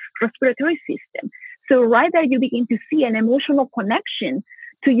lungs, respiratory system. So right there, you begin to see an emotional connection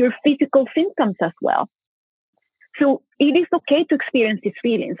to your physical symptoms as well. So it is okay to experience these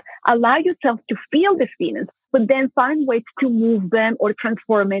feelings. Allow yourself to feel these feelings, but then find ways to move them or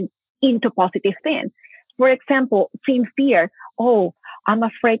transform them into positive things. For example, seeing fear. Oh, I'm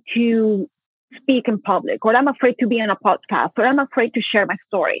afraid to speak in public, or I'm afraid to be on a podcast, or I'm afraid to share my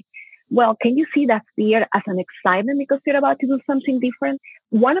story. Well, can you see that fear as an excitement because you're about to do something different?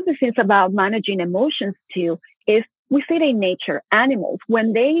 One of the things about managing emotions too is we see it in nature. Animals,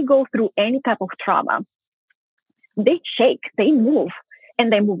 when they go through any type of trauma, they shake, they move,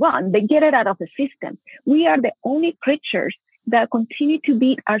 and they move on. They get it out of the system. We are the only creatures that continue to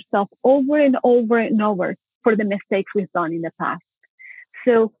beat ourselves over and over and over for the mistakes we've done in the past.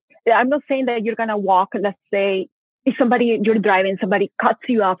 So I'm not saying that you're going to walk, let's say, if you're driving, somebody cuts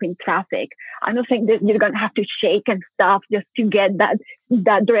you off in traffic. I'm not saying that you're going to have to shake and stuff just to get that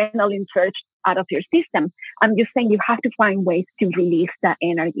adrenaline surge out of your system. I'm just saying you have to find ways to release that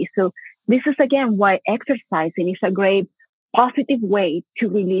energy. So this is, again, why exercising is a great positive way to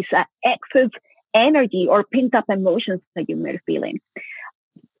release excess energy or pent up emotions that you may be feeling.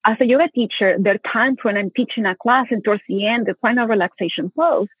 As a yoga teacher, there are times when I'm teaching a class and towards the end, the final relaxation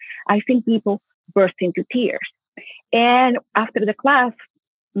pose, I think people burst into tears. And after the class,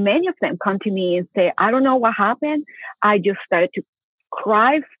 many of them come to me and say, I don't know what happened. I just started to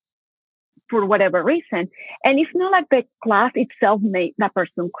cry for whatever reason. And it's not like the class itself made that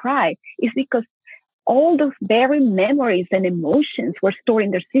person cry. It's because all those very memories and emotions were stored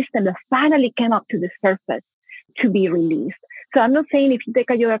in their system that finally came up to the surface to be released. So I'm not saying if you take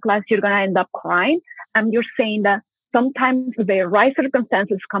a yoga class, you're going to end up crying. I'm just saying that sometimes the right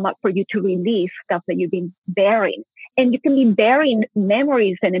circumstances come up for you to release stuff that you've been bearing. And you can be bearing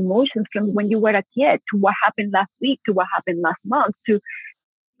memories and emotions from when you were a kid to what happened last week, to what happened last month,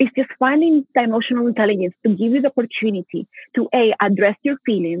 it's just finding the emotional intelligence to give you the opportunity to address your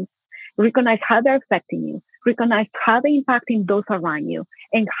feelings, recognize how they're affecting you, recognize how they're impacting those around you,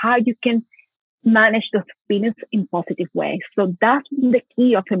 and how you can manage those feelings in positive ways. So that's the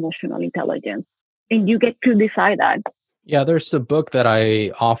key of emotional intelligence. And you get to decide that. Yeah, there's a book that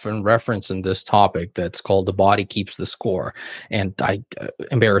I often reference in this topic that's called The Body Keeps the Score. And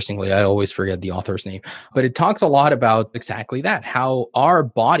embarrassingly, I always forget the author's name, but it talks a lot about exactly that, how our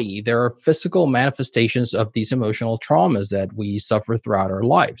body, there are physical manifestations of these emotional traumas that we suffer throughout our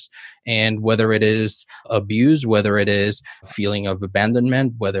lives. And whether it is abuse, whether it is feeling of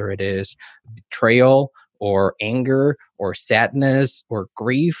abandonment, whether it is betrayal or anger or sadness or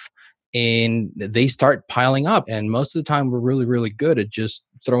grief, and they start piling up. And most of the time, we're really, really good at just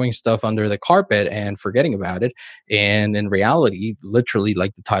throwing stuff under the carpet and forgetting about it. And in reality, literally,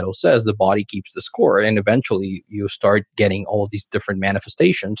 like the title says, the body keeps the score. And eventually, you start getting all these different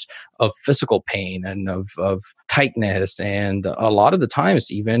manifestations of physical pain and of tightness, and a lot of the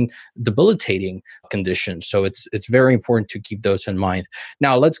times, even debilitating conditions. So it's very important to keep those in mind.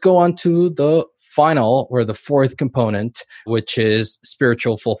 Now, let's go on to the final, or the fourth component, which is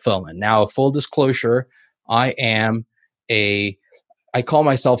spiritual fulfillment. Now, full disclosure, I call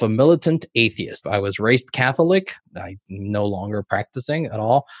myself a militant atheist. I was raised Catholic. I'm no longer practicing at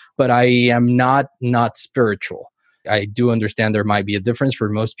all, but I am not spiritual. I do understand there might be a difference for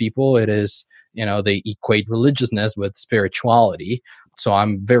most people. It is, they equate religiousness with spirituality. So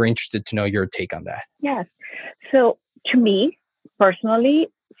I'm very interested to know your take on that. Yes. So to me, personally,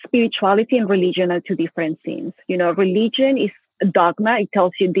 spirituality and religion are two different things. Religion is a dogma. It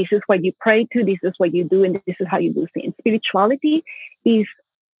tells you this is what you pray to, this is what you do, and this is how you do things. Spirituality is,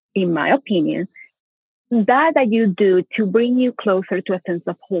 in my opinion, that you do to bring you closer to a sense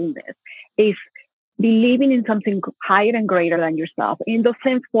of wholeness. Is believing in something higher and greater than yourself. It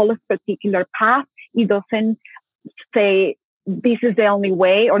doesn't follow a particular path. It doesn't say this is the only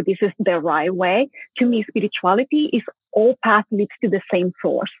way or this is the right way. To me, spirituality is all paths leads to the same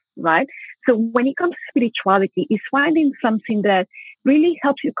source, right? So when it comes to spirituality, it's finding something that really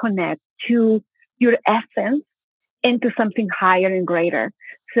helps you connect to your essence and to something higher and greater.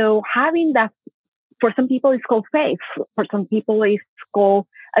 So having that, for some people, it's called faith. For some people, it's called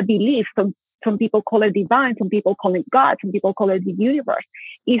a belief. Some people call it divine. Some people call it God. Some people call it the universe.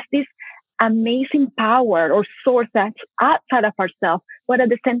 It's this amazing power or source that's outside of ourselves, but at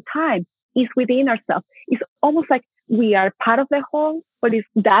the same time, is within ourselves. It's almost like we are part of the whole, but it's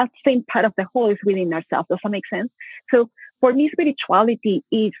that same part of the whole is within ourselves. Does that make sense? So for me, spirituality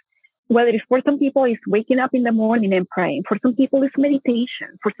is, whether it's for some people, it's waking up in the morning and praying. For some people, it's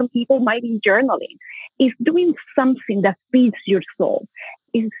meditation. For some people, it might be journaling. It's doing something that feeds your soul.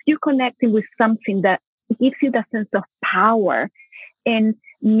 It's you connecting with something that gives you that sense of power and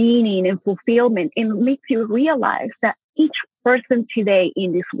meaning and fulfillment, and makes you realize that each person today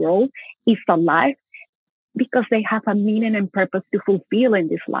in this world is alive because they have a meaning and purpose to fulfill in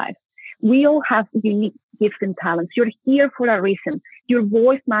this life. We all have unique gifts and talents. You're here for a reason. Your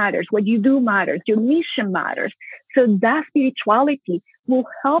voice matters. What you do matters. Your mission matters. So that spirituality will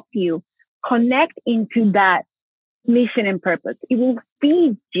help you connect into that mission and purpose. It will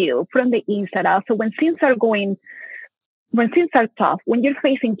feed you from the inside out. So when things are tough, when you're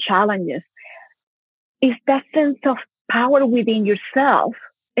facing challenges, it's that sense of power within yourself,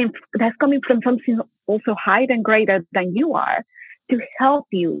 and that's coming from something also higher and greater than you are, to help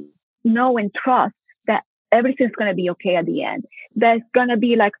you know and trust that everything's going to be okay at the end. That's going to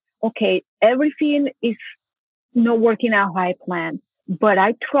be like, okay, everything is not working out how I planned, but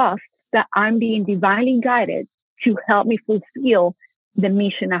I trust that I'm being divinely guided to help me fulfill the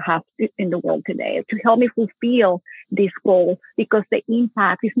mission I have in the world today, to help me fulfill this goal, because the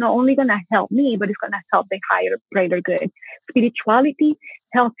impact is not only going to help me, but it's going to help the higher, greater good. Spirituality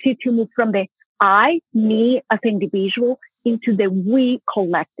helps you to move from the I, me as an individual, into the we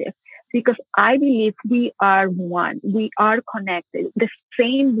collective, because I believe we are one. We are connected. The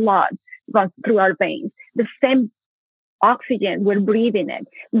same blood runs through our veins. The same oxygen, we're breathing it.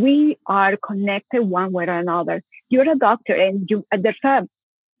 We are connected one with another. You're a doctor, and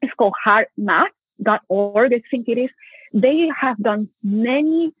it's called heartmath.org, I think it is. They have done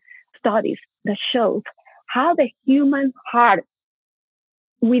many studies that shows how the human heart,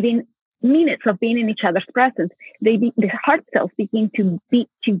 within minutes of being in each other's presence, the heart cells begin to beat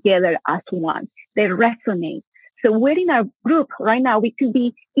together as one. They resonate. So we're in a group right now. We could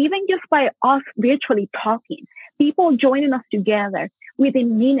be even just by us virtually talking, people joining us together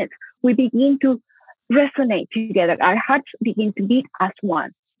within minutes, we begin to resonate together. Our hearts begin to beat as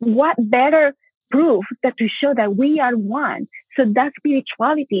one. What better proof that to show that we are one? So that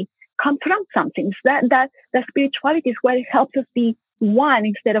spirituality comes from something. That spirituality is what helps us be one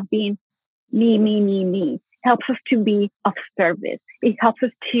instead of being me. Helps us to be of service. It helps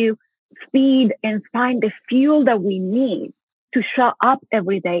us to feed and find the fuel that we need to show up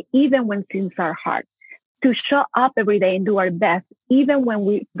every day, even when things are hard, to show up every day and do our best, even when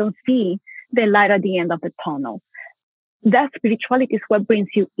we don't see the light at the end of the tunnel. That spirituality is what brings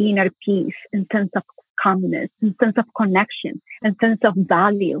you inner peace and sense of calmness and sense of connection and sense of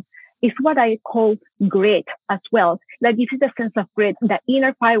value. It's what I call grit as well. That gives you the sense of grit, the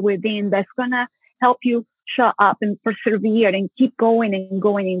inner fire within that's going to help you show up and persevere and keep going and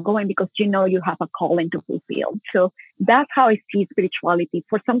going because you know you have a calling to fulfill. So that's how I see spirituality.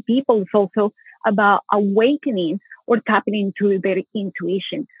 For some people, it's also about awakening or tapping into their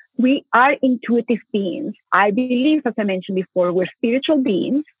intuition. We are intuitive beings. I believe, as I mentioned before, we're spiritual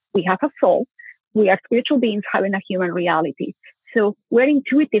beings. We have a soul. We are spiritual beings having a human reality. So we're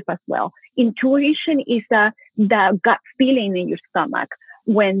intuitive as well. Intuition is the gut feeling in your stomach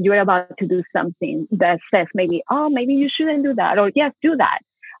when you're about to do something that says maybe you shouldn't do that, or yes, do that.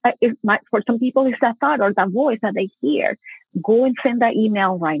 For some people, it's that thought or that voice that they hear. Go and send that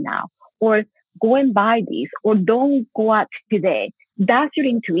email right now, or go and buy this, or don't go out today. That's your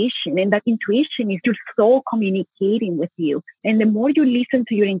intuition. And that intuition is your soul communicating with you. And the more you listen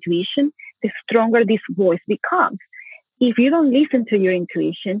to your intuition, the stronger this voice becomes. If you don't listen to your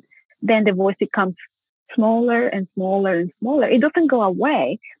intuition, then the voice becomes smaller and smaller and smaller. It doesn't go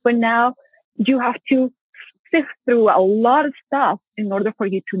away, but now you have to sift through a lot of stuff in order for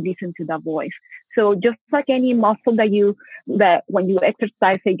you to listen to that voice. So just like any muscle that when you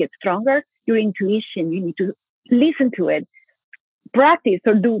exercise, it gets stronger, your intuition, you need to listen to it, practice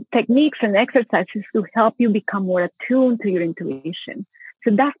or do techniques and exercises to help you become more attuned to your intuition. So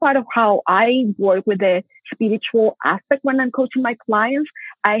that's part of how I work with the spiritual aspect when I'm coaching my clients.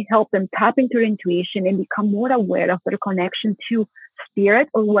 I help them tap into their intuition and become more aware of their connection to spirit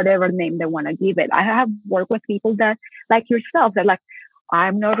or whatever name they want to give it. I have worked with people that, like yourself, that like,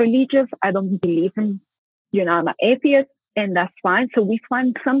 I'm not religious. I don't believe in, I'm an atheist, and that's fine. So we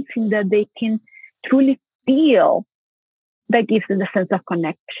find something that they can truly feel that gives them the sense of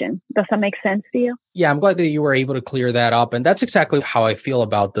connection. Does that make sense to you? Yeah, I'm glad that you were able to clear that up. And that's exactly how I feel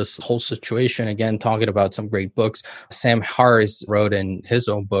about this whole situation. Again, talking about some great books. Sam Harris wrote in his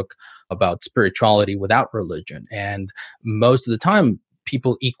own book about spirituality without religion. And most of the time,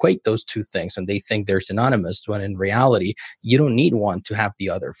 people equate those two things and they think they're synonymous, when in reality, you don't need one to have the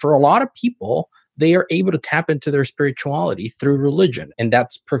other. For a lot of people, they are able to tap into their spirituality through religion, and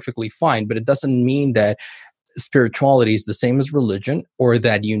that's perfectly fine. But it doesn't mean that spirituality is the same as religion, or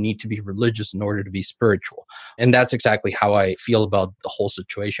that you need to be religious in order to be spiritual. And that's exactly how I feel about the whole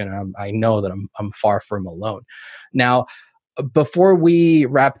situation. And I know that I'm far from alone. Now, before we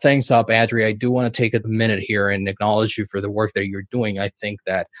wrap things up, Adri, I do want to take a minute here and acknowledge you for the work that you're doing. I think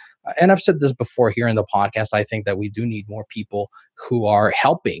that, and I've said this before here in the podcast, I think that we do need more people who are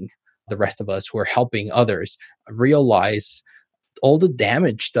helping the rest of us, who are helping others realize all the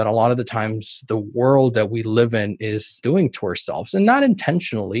damage that a lot of the times the world that we live in is doing to ourselves, and not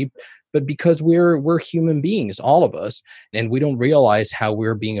intentionally, but because we're human beings, all of us, and we don't realize how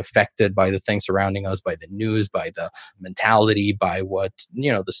we're being affected by the things surrounding us, by the news, by the mentality, by what,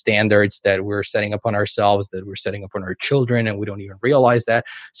 the standards that we're setting up on ourselves, that we're setting up on our children, and we don't even realize that.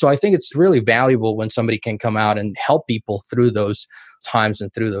 So I think it's really valuable when somebody can come out and help people through those times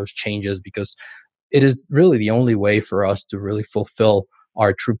and through those changes, because it is really the only way for us to really fulfill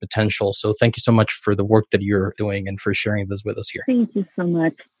our true potential. So thank you so much for the work that you're doing and for sharing this with us here. Thank you so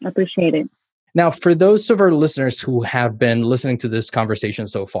much. I appreciate it. Now, for those of our listeners who have been listening to this conversation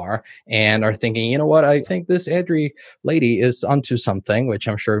so far and are thinking, you know what, I think this Adri lady is onto something, which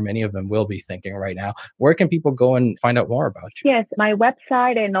I'm sure many of them will be thinking right now, where can people go and find out more about you? Yes, my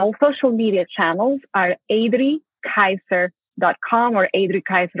website and all social media channels are adrikaiser.com or Adri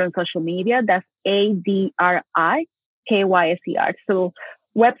Kaiser on social media. That's ADRIKYSER. So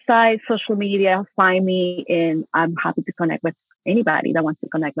website, social media, find me, and I'm happy to connect with anybody that wants to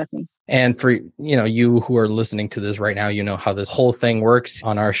connect with me. And for you who are listening to this right now, you know how this whole thing works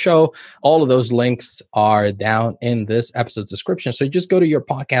on our show. All of those links are down in this episode's description. So just go to your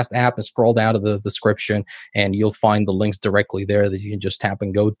podcast app and scroll down to the description, and you'll find the links directly there that you can just tap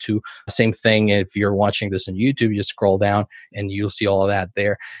and go to. Same thing if you're watching this on YouTube, just scroll down and you'll see all of that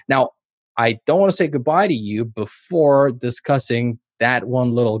there. Now, I don't want to say goodbye to you before discussing that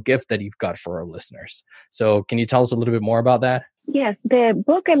one little gift that you've got for our listeners. So can you tell us a little bit more about that? Yes, the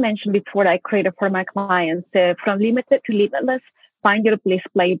book I mentioned before I created for my clients, From Limited to Limitless, Find Your Bliss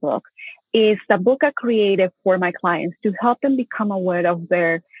Playbook, is the book I created for my clients to help them become aware of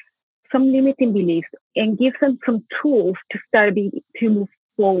some limiting beliefs and give them some tools to move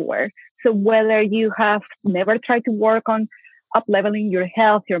forward. So whether you have never tried to work on up-leveling your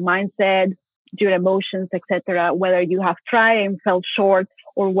health, your mindset, your emotions, etc., whether you have tried and fell short,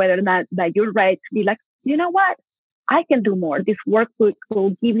 or whether or not that you're ready to be like, you know what, I can do more. This workbook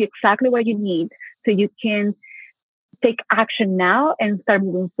will give you exactly what you need so you can take action now and start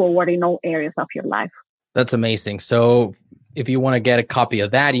moving forward in all areas of your life. That's amazing. So if you want to get a copy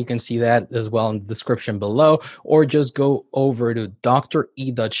of that, you can see that as well in the description below, or just go over to dre.show/Adri,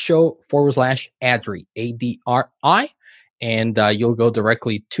 ADRI, and you'll go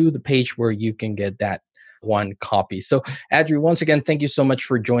directly to the page where you can get that one copy. So Adri, once again, thank you so much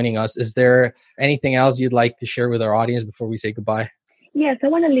for joining us. Is there anything else you'd like to share with our audience before we say goodbye? Yes, I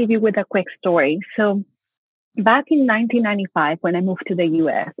want to leave you with a quick story. So back in 1995, when I moved to the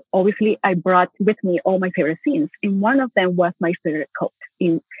US, obviously I brought with me all my favorite scenes. And one of them was my favorite coat.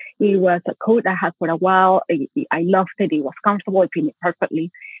 It was a coat I had for a while. I loved it. It was comfortable. It fit me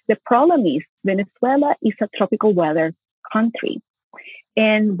perfectly. The problem is Venezuela is a tropical weather country.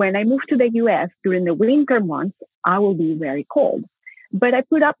 And when I moved to the US during the winter months, I will be very cold. But I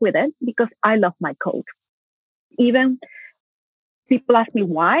put up with it because I love my coat. Even people ask me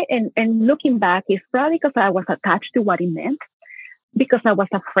why. And looking back, it's probably because I was attached to what it meant, because I was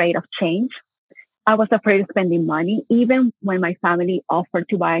afraid of change. I was afraid of spending money, even when my family offered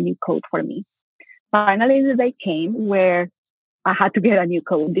to buy a new coat for me. Finally, the day came where I had to get a new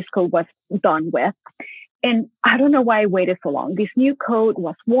coat. This coat was done with. And I don't know why I waited so long. This new coat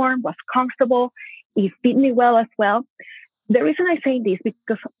was warm, was comfortable. It fit me well as well. The reason I say this is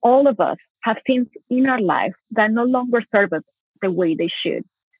because all of us have things in our life that no longer serve us the way they should,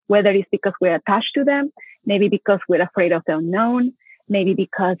 whether it's because we're attached to them, maybe because we're afraid of the unknown, maybe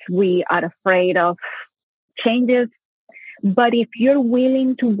because we are afraid of changes. But if you're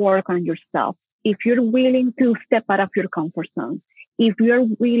willing to work on yourself, if you're willing to step out of your comfort zone, if you're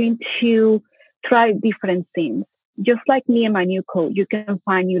willing to try different things, just like me and my new coat, you can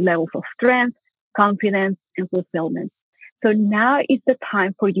find new levels of strength, confidence, and fulfillment. So now is the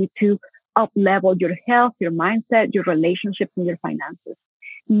time for you to up-level your health, your mindset, your relationships, and your finances.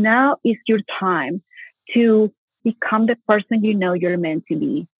 Now is your time to become the person you know you're meant to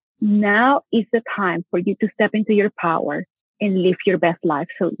be. Now is the time for you to step into your power and live your best life.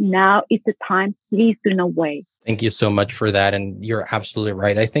 So now is the time. Please do not wait. Thank you so much for that. And you're absolutely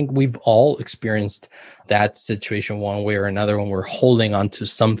right. I think we've all experienced that situation one way or another when we're holding on to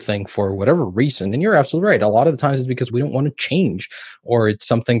something for whatever reason. And you're absolutely right. A lot of the times it's because we don't want to change, or it's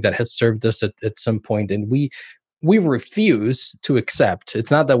something that has served us at some point, and we refuse to accept. It's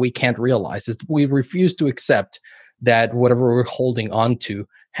not that we can't realize it. We refuse to accept that whatever we're holding on to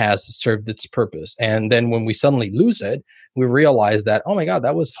has served its purpose. And then when we suddenly lose it, we realize that, oh my God,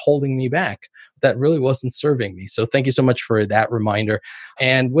 that was holding me back. That really wasn't serving me. So thank you so much for that reminder.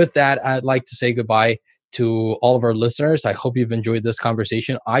 And with that, I'd like to say goodbye to all of our listeners. I hope you've enjoyed this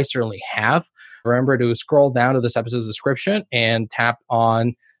conversation. I certainly have. Remember to scroll down to this episode's description and tap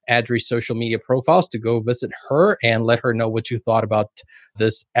on Adri's social media profiles to go visit her and let her know what you thought about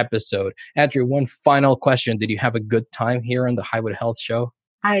this episode. Adri, one final question. Did you have a good time here on the Highway to Health show?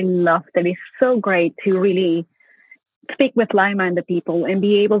 I loved it. It's so great to really speak with like-minded people and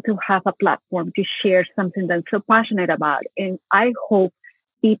be able to have a platform to share something that's so passionate about. And I hope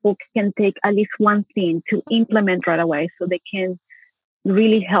people can take at least one thing to implement right away so they can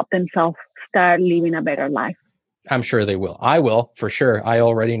really help themselves start living a better life. I'm sure they will. I will, for sure. I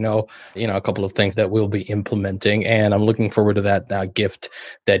already know, a couple of things that we'll be implementing, and I'm looking forward to that gift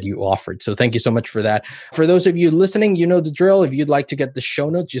that you offered. So thank you so much for that. For those of you listening, you know the drill. If you'd like to get the show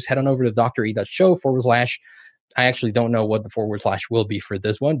notes, just head on over to dre.show/ I actually don't know what the / will be for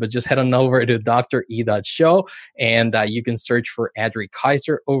this one, but just head on over to dre.show and you can search for Adri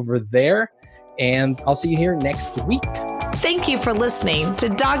Kaiser over there. And I'll see you here next week. Thank you for listening to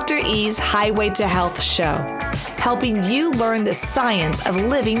Dr. E's Highway to Health show, helping you learn the science of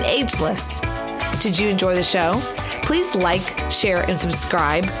living ageless. Did you enjoy the show? Please like, share, and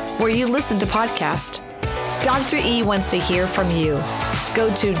subscribe where you listen to podcasts. Dr. E wants to hear from you.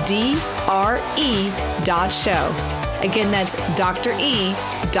 Go to dre.show. Again, that's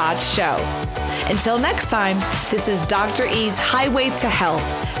dre.show. Until next time, this is Dr. E's Highway to Health,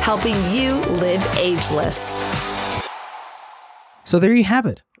 helping you live ageless. So there you have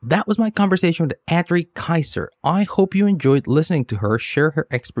it. That was my conversation with Adri Kaiser. I hope you enjoyed listening to her share her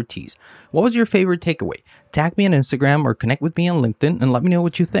expertise. What was your favorite takeaway? Tag me on Instagram or connect with me on LinkedIn and let me know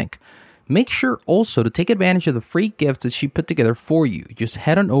what you think. Make sure also to take advantage of the free gifts that she put together for you. Just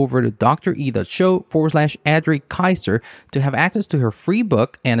head on over to dre.show/Adri Kaiser to have access to her free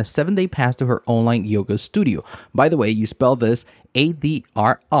book and a 7-day pass to her online yoga studio. By the way, you spell this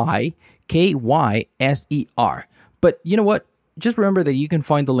ADRIKYSER. But you know what? Just remember that you can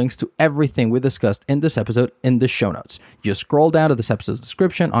find the links to everything we discussed in this episode in the show notes. Just scroll down to this episode's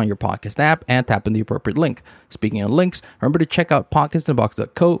description on your podcast app and tap in the appropriate link. Speaking of links, remember to check out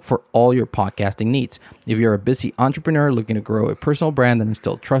podcastinthebox.co for all your podcasting needs. If you're a busy entrepreneur looking to grow a personal brand and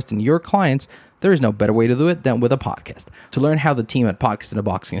instill trust in your clients, there is no better way to do it than with a podcast. To learn how the team at Podcast in a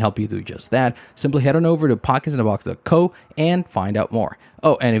Box can help you do just that, simply head on over to podcastinthebox.co and find out more.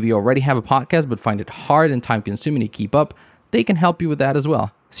 Oh, and if you already have a podcast but find it hard and time-consuming to keep up, they can help you with that as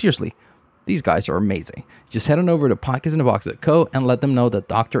well. Seriously, these guys are amazing. Just head on over to podcastinthebox.co and let them know that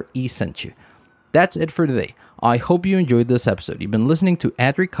Dr. E sent you. That's it for today. I hope you enjoyed this episode. You've been listening to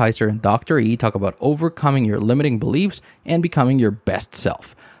Adri Kaiser and Dr. E talk about overcoming your limiting beliefs and becoming your best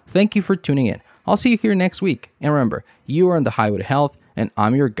self. Thank you for tuning in. I'll see you here next week. And remember, you are on the highway to health, and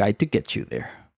I'm your guide to get you there.